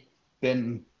we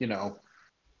been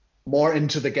more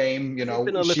into the game, We've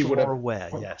been a she little would more have.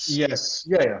 aware, yes. Yes.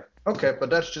 Yeah. Okay,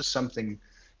 but that's just something.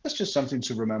 That's just something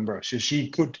to remember. So he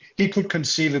could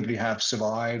conceivably have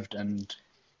survived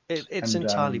It's and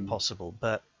entirely possible,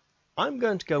 but I'm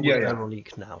going to go yeah, with yeah.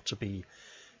 Veronique now to be Okay,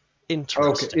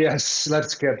 interesting. yes,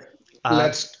 let's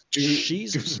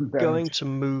She's do some going damage. to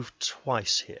move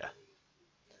twice here.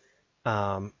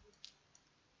 Um,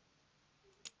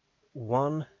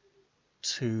 1,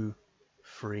 2,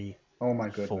 3, Oh my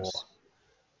 4. goodness.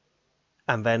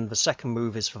 And then the second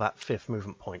move is for that 5th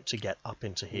movement point to get up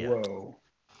into here. Whoa.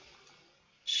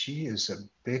 She's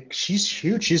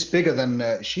huge. She's bigger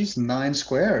than, she's 9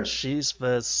 squares. She's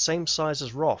the same size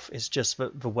as Roth, it's just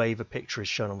that the way the picture is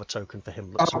shown on the token for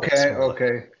him looks a bit Okay,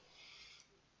 smaller.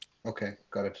 okay,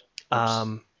 got it.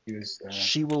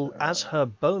 She will, as her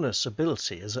bonus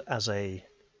ability as a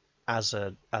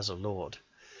lord,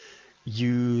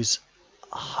 use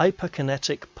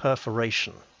hyperkinetic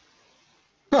perforation.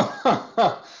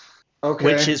 Okay.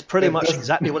 Which is pretty much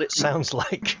exactly what it sounds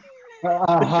like.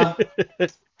 Uh-huh.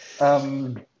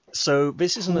 So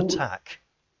this is an attack.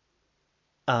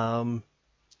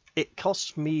 It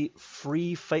costs me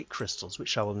 3 fate crystals,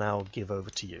 which I will now give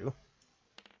over to you.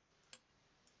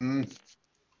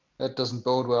 That doesn't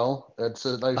bode well. It's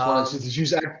like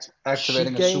she's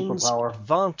activating a superpower. She gains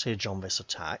advantage on this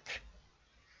attack,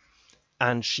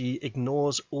 and she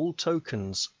ignores all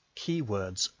tokens,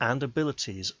 keywords, and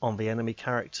abilities on the enemy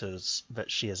characters that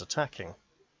she is attacking.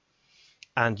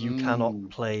 And you cannot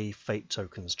play fate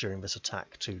tokens during this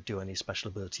attack to do any special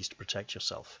abilities to protect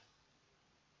yourself.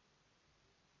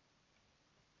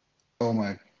 Oh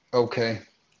my. Okay.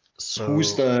 So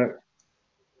who's the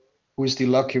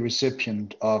lucky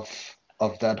recipient of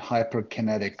that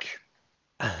hyperkinetic?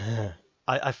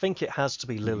 I think it has to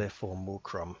be Lilith or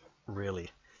Mulcrum, really.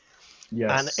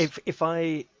 Yes. And if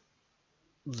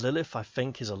Lilith, I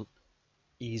think, is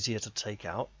easier to take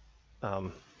out.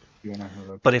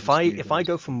 But if I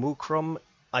go for Mulcrum,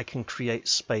 I can create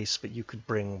space that you could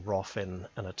bring Roth in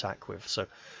and attack with. So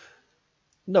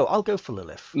no, I'll go for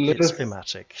Lilith. It's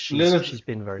thematic. She's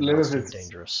been very nasty and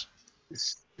dangerous.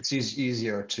 It's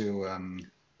easier to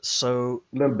so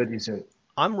a little bit easier.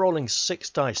 I'm rolling 6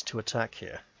 dice to attack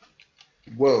here.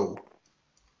 Whoa.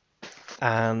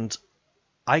 And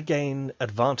I gain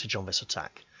advantage on this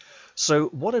attack. So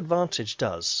what advantage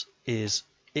does is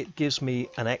it gives me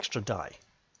an extra die.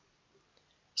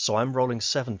 So I'm rolling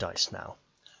 7 dice now.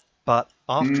 But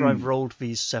after I've rolled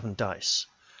these 7 dice,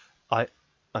 I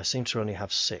seem to only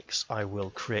have 6. I will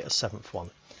create a 7th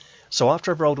one. So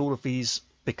after I've rolled all of these,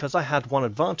 because I had 1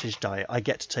 advantage die, I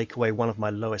get to take away one of my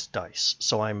lowest dice.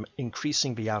 So I'm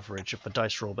increasing the average of the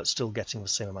dice roll, but still getting the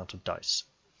same amount of dice.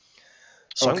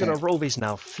 So I'm going to roll these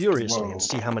now furiously and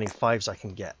see how many 5s I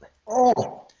can get.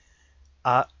 Oh.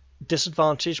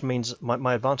 Disadvantage means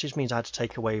my advantage means I had to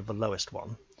take away the lowest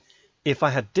one. If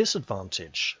I had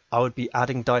disadvantage, I would be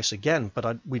adding dice again,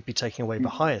 but we'd be taking away the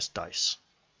highest dice,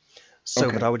 so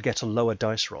that I would get a lower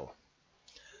dice roll.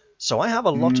 So I have a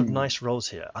lot of nice rolls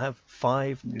here. I have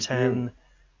 5, 10,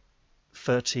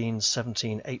 13,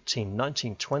 17, 18,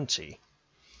 19, 20.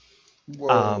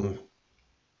 Whoa.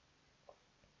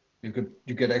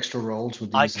 You get extra rolls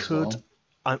with these as well?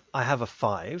 I have a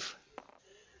 5.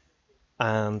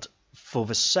 And for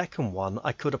the second one,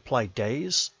 I could apply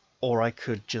daze, or I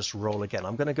could just roll again.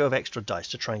 I'm going to go with extra dice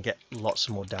to try and get lots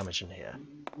of more damage in here.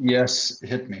 Yes,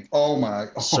 hit me. Oh my.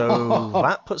 So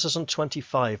that puts us on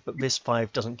 25, but this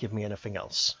 5 doesn't give me anything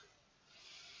else.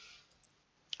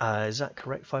 Is that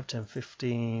correct? 5, 10,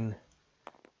 15,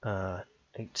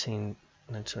 18,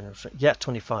 19, yeah,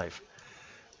 25.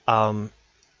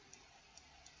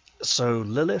 So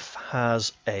Lilith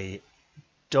has a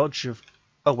dodge of...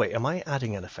 Oh wait, am I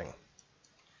adding anything?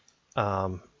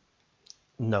 No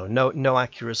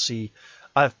accuracy.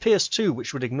 I have Pierce 2,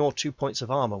 which would ignore 2 points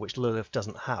of armor, which Lilith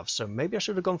doesn't have. So maybe I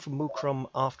should have gone for Mulcrum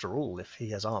after all, if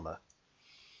he has armor.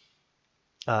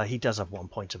 He does have 1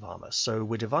 point of armor. So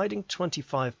we're dividing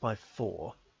 25 by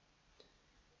 4.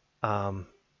 So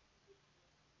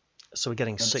we're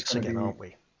getting 6 again, aren't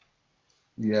we?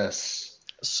 Yes.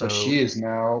 So So she is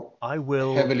now I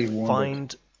will heavily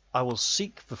wounded. I will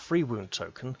seek the free wound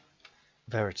token.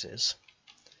 There it is.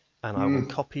 And I will Mm.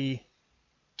 copy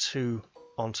 2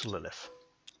 onto Lilith.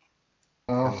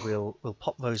 And Oh, we'll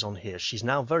pop those on here. She's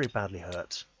now very badly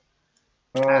hurt.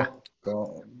 Ah, oh,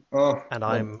 God. Oh, and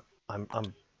well,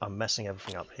 I'm messing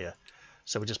everything up here.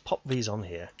 So we just pop these on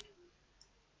here.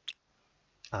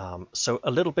 So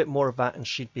a little bit more of that and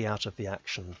she'd be out of the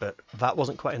action, but that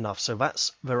wasn't quite enough. So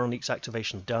that's Veronique's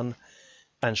activation done,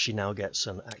 and she now gets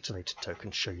an activated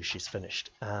token to show you she's finished.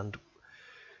 And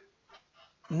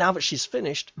now that she's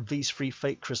finished, these 3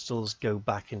 fate crystals go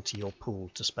back into your pool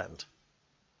to spend.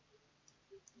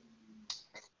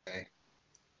 okay.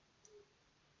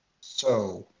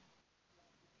 So,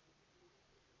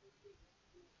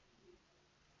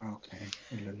 okay.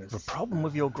 The Lilith. problem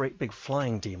with your great big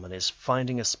flying demon is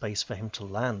finding a space for him to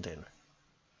land in.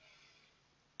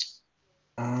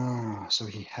 So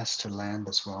he has to land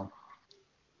as well.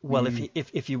 Well,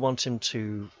 if you want him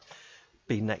to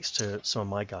be next to some of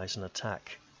my guys and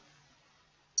attack.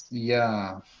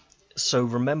 Yeah. So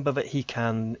remember that he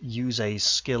can use a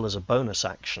skill as a bonus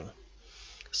action.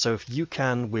 So if you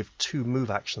can, with 2 move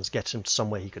actions, get him to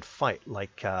somewhere he could fight,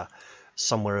 like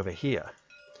somewhere over here,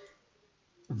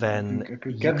 then I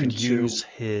could you get him could use to.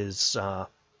 his...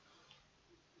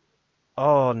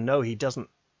 Oh, no, he doesn't.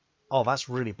 Oh, that's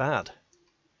really bad.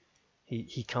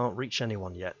 He can't reach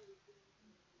anyone yet.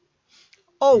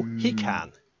 Oh, he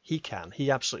can. He can.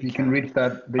 He absolutely He can can. reach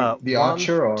that the 1,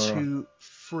 archer or 2,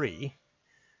 3.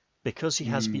 Because he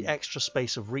has the extra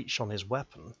space of reach on his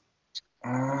weapon,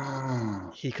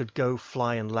 he could go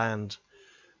fly and land,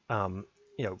 you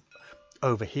know,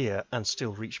 over here and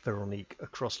still reach Veronique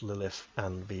across Lilith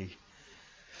and the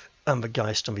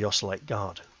Geist and the Oscillate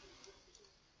Guard.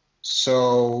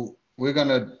 So we're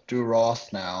gonna do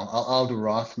Wrath now. I'll do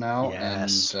Wrath now,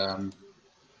 Yes. and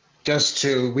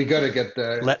we gotta get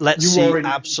the. Let's You see already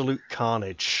absolute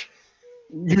carnage.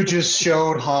 you just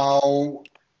showed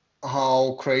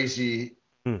how crazy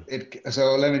it.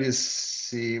 So let me just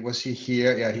see. Was he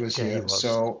here? Yeah, he was Yeah, he here. was.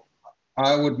 So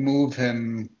I would move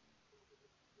him.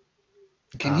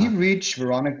 Can he reach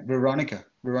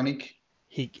Veronique?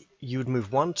 You'd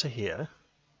move 1 to here,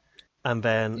 and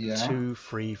then Yeah. 2,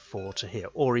 3, 4 to here,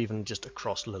 or even just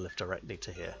across Lilith directly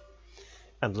to here,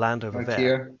 and land over Like there.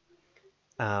 here.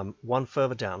 1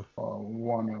 further down,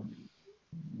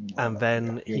 and Yeah,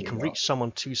 then here he we can go. reach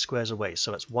someone 2 squares away.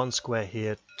 So it's 1 square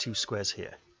here, 2 squares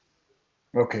here.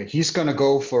 Okay, he's gonna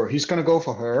go for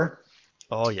her,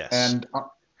 Oh yes. and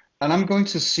I'm going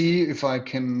to see if I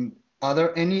can. Are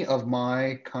there any of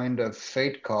my kind of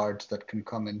fate cards that can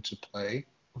come into play?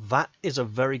 That is a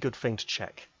very good thing to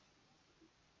check.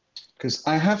 Because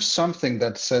I have something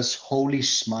that says Holy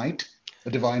Smite, a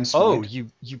divine Oh, smite.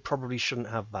 you probably shouldn't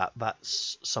have that.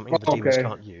 That's something the demons Okay.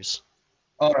 can't use.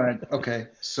 All right. Okay.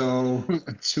 So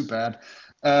too bad.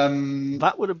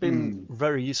 That would have been Hmm.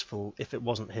 very useful if it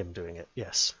wasn't him doing it.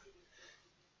 Yes.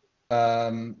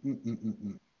 Um, mm, mm, mm,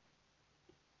 mm.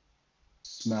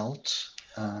 Smelt.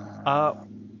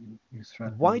 You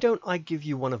Why threaten. don't I give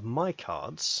you one of my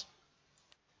cards?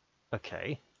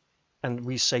 Okay. And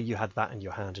we say you had that in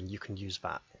your hand and you can use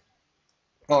that.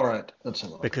 All right. Let's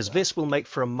have a look at Because that. this will make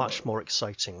for a much more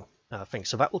exciting thing.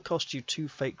 So that will cost you 2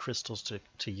 fate crystals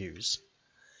to use.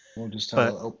 We'll just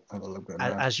But have a look at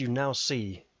that. as you now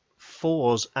see,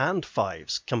 4s and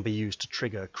 5s can be used to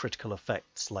trigger critical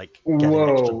effects like getting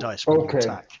extra Whoa. dice when you Okay.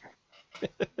 attack.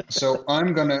 So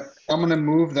I'm gonna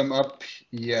move them up.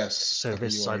 Yes. So Okay,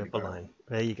 this you side already of the got it. line.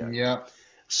 There you go. Yeah.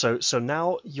 So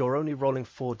now you're only rolling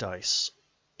 4 dice.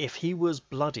 If he was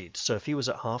bloodied, so if he was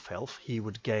at half health, he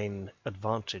would gain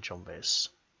advantage on this.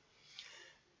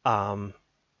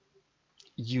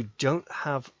 You don't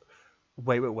have...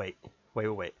 Wait.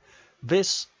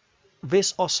 This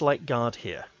Oscillate Guard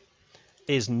here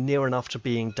is near enough to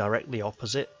being directly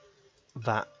opposite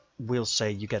that we'll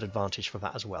say you get advantage for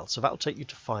that as well. So that'll take you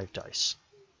to 5 dice.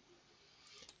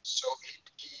 So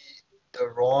the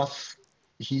Roth,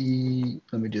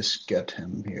 let me just get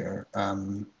him here.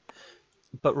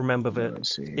 But remember that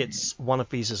Let's see. it's one of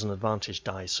these is an advantage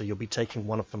die, so you'll be taking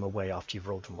one of them away after you've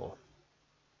rolled them all.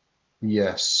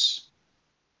 Yes.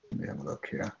 Let me have a look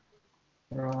here.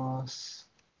 Roth.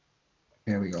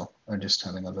 Here we go. I'm just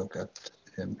having a look at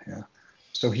him here.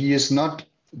 So he is not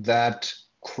that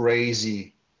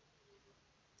crazy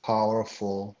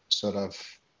powerful, sort of.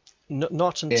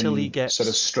 Not until he gets sort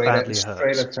of badly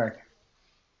straight hurt. attack.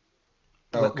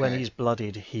 When Okay. he's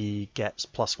bloodied, he gets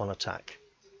 +1 attack.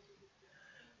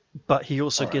 But he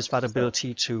also gives that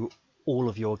ability to all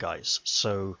of your guys.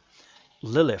 So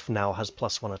Lilith now has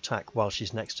 +1 attack while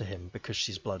she's next to him because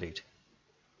she's bloodied.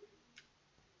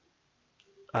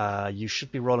 You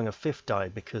should be rolling a 5th die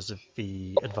because of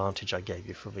the advantage I gave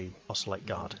you for the Oscillate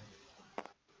Guard.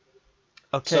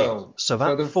 Okay, so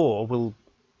that 4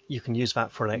 you can use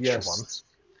that for an extra one.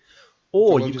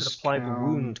 Or you could apply the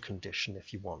wound condition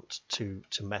if you want to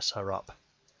mess her up,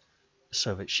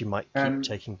 so that she might keep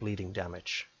taking bleeding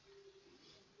damage.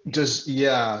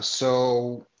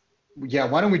 So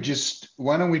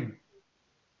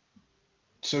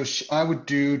I would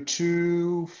do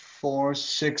 2, 4,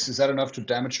 6. Is that enough to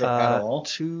damage her at all?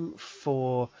 2,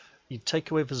 4. You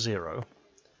take away the 0,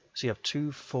 so you have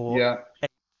 2, 4, 8,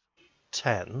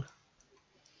 10.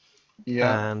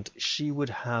 Yeah. And she would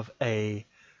have a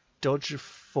dodge of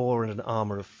 4 and an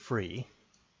armor of 3,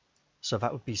 so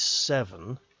that would be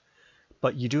 7.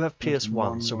 But you do have Pierce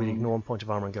 1, so we ignore 1 point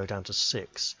of armor and go down to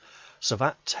 6. So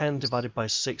that 10 divided by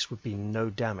 6 would be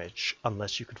no damage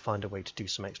unless you could find a way to do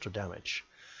some extra damage.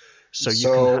 So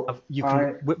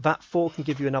that 4 can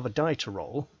give you another die to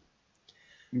roll.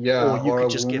 Yeah. Or you could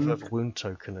just give her a wound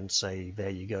token and say, there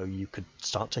you go, you could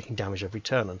start taking damage every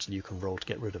turn until you can roll to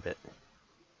get rid of it.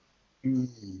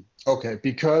 Okay,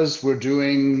 because we're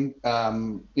doing,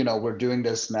 we're doing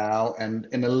this now, and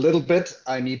in a little bit,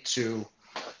 I need to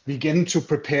begin to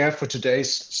prepare for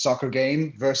today's soccer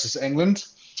game versus England.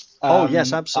 Oh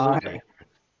yes, absolutely.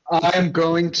 I am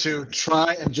going to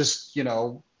try and just,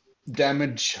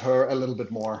 damage her a little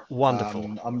bit more.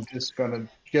 Wonderful. I'm just gonna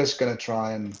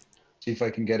try and see if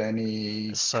I can get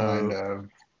any kind of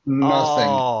nothing.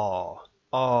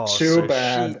 Too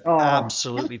bad. She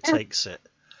absolutely takes it.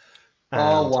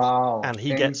 And, wow. And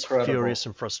he gets furious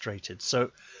and frustrated.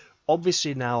 So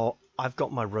obviously now I've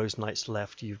got my Rose Knights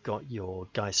left, you've got your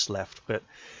Geist left, but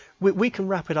we can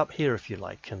wrap it up here if you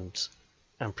like and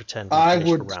pretend we finished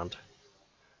the round.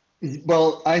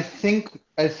 Well, I think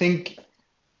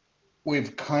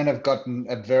we've kind of gotten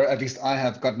at least I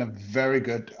have gotten a very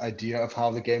good idea of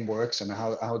how the game works and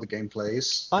how the game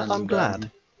plays. I'm glad.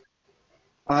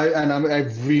 I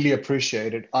really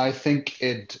appreciate it. I think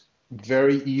it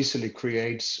very easily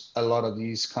creates a lot of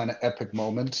these kind of epic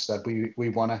moments that we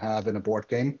want to have in a board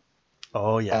game.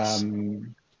 Oh yes.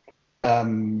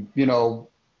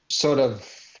 Sort of,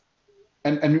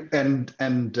 and they're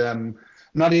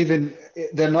not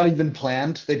even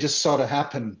planned. They just sort of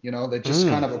happen. They just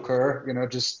kind of occur.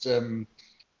 Just a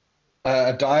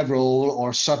die roll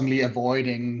or suddenly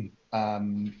avoiding, a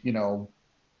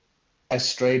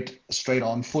straight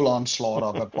on full onslaught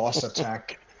of a boss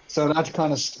attack. So that's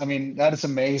kind of, that is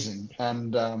amazing.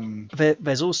 And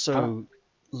there's also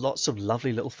lots of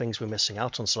lovely little things we're missing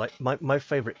out on. So like my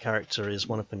favorite character is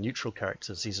one of the neutral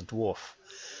characters. He's a dwarf,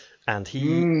 and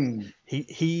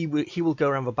he will go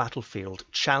around the battlefield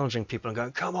challenging people and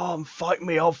going, "Come on, fight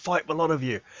me! I'll fight a lot of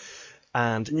you."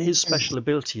 And his special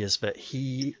ability is that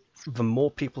the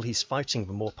more people he's fighting,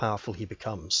 the more powerful he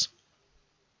becomes.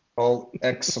 Oh,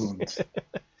 excellent.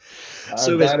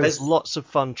 So there's lots of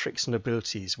fun tricks and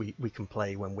abilities we can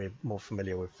play when we're more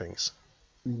familiar with things.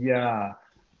 Yeah,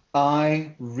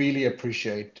 I really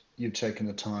appreciate you taking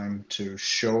the time to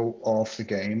show off the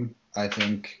game. I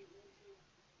think.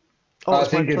 Oh,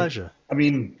 it's my pleasure.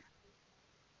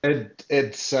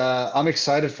 It's. I'm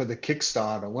excited for the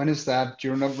Kickstarter. When is that? Do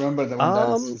you remember when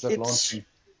is that launching?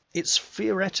 It's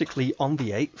theoretically on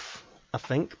the 8th, I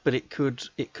think, but it could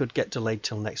get delayed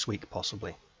till next week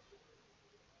possibly.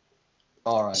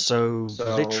 All right. So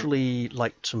literally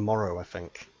like tomorrow, I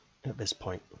think, at this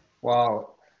point.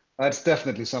 Wow, that's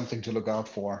definitely something to look out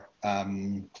for. I'll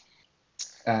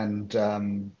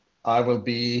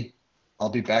be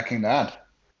backing that.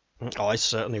 Oh, I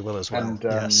certainly will as well.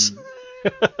 Yes.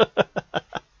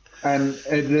 And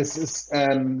this is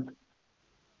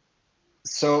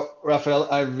so, Raphael,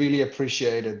 I really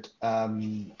appreciate it.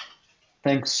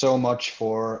 Thanks so much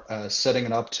for setting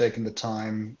it up, taking the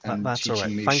time, and that's teaching all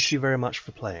right. me. Thank you very much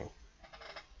for playing.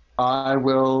 I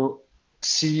will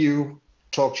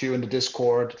talk to you in the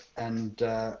Discord, and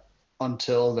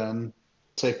until then,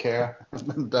 take care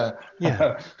and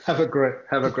have a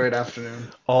great afternoon.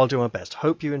 I'll do my best.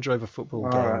 Hope you enjoy the football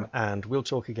game, and we'll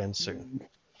talk again soon.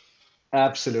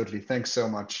 Absolutely. Thanks so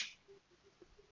much.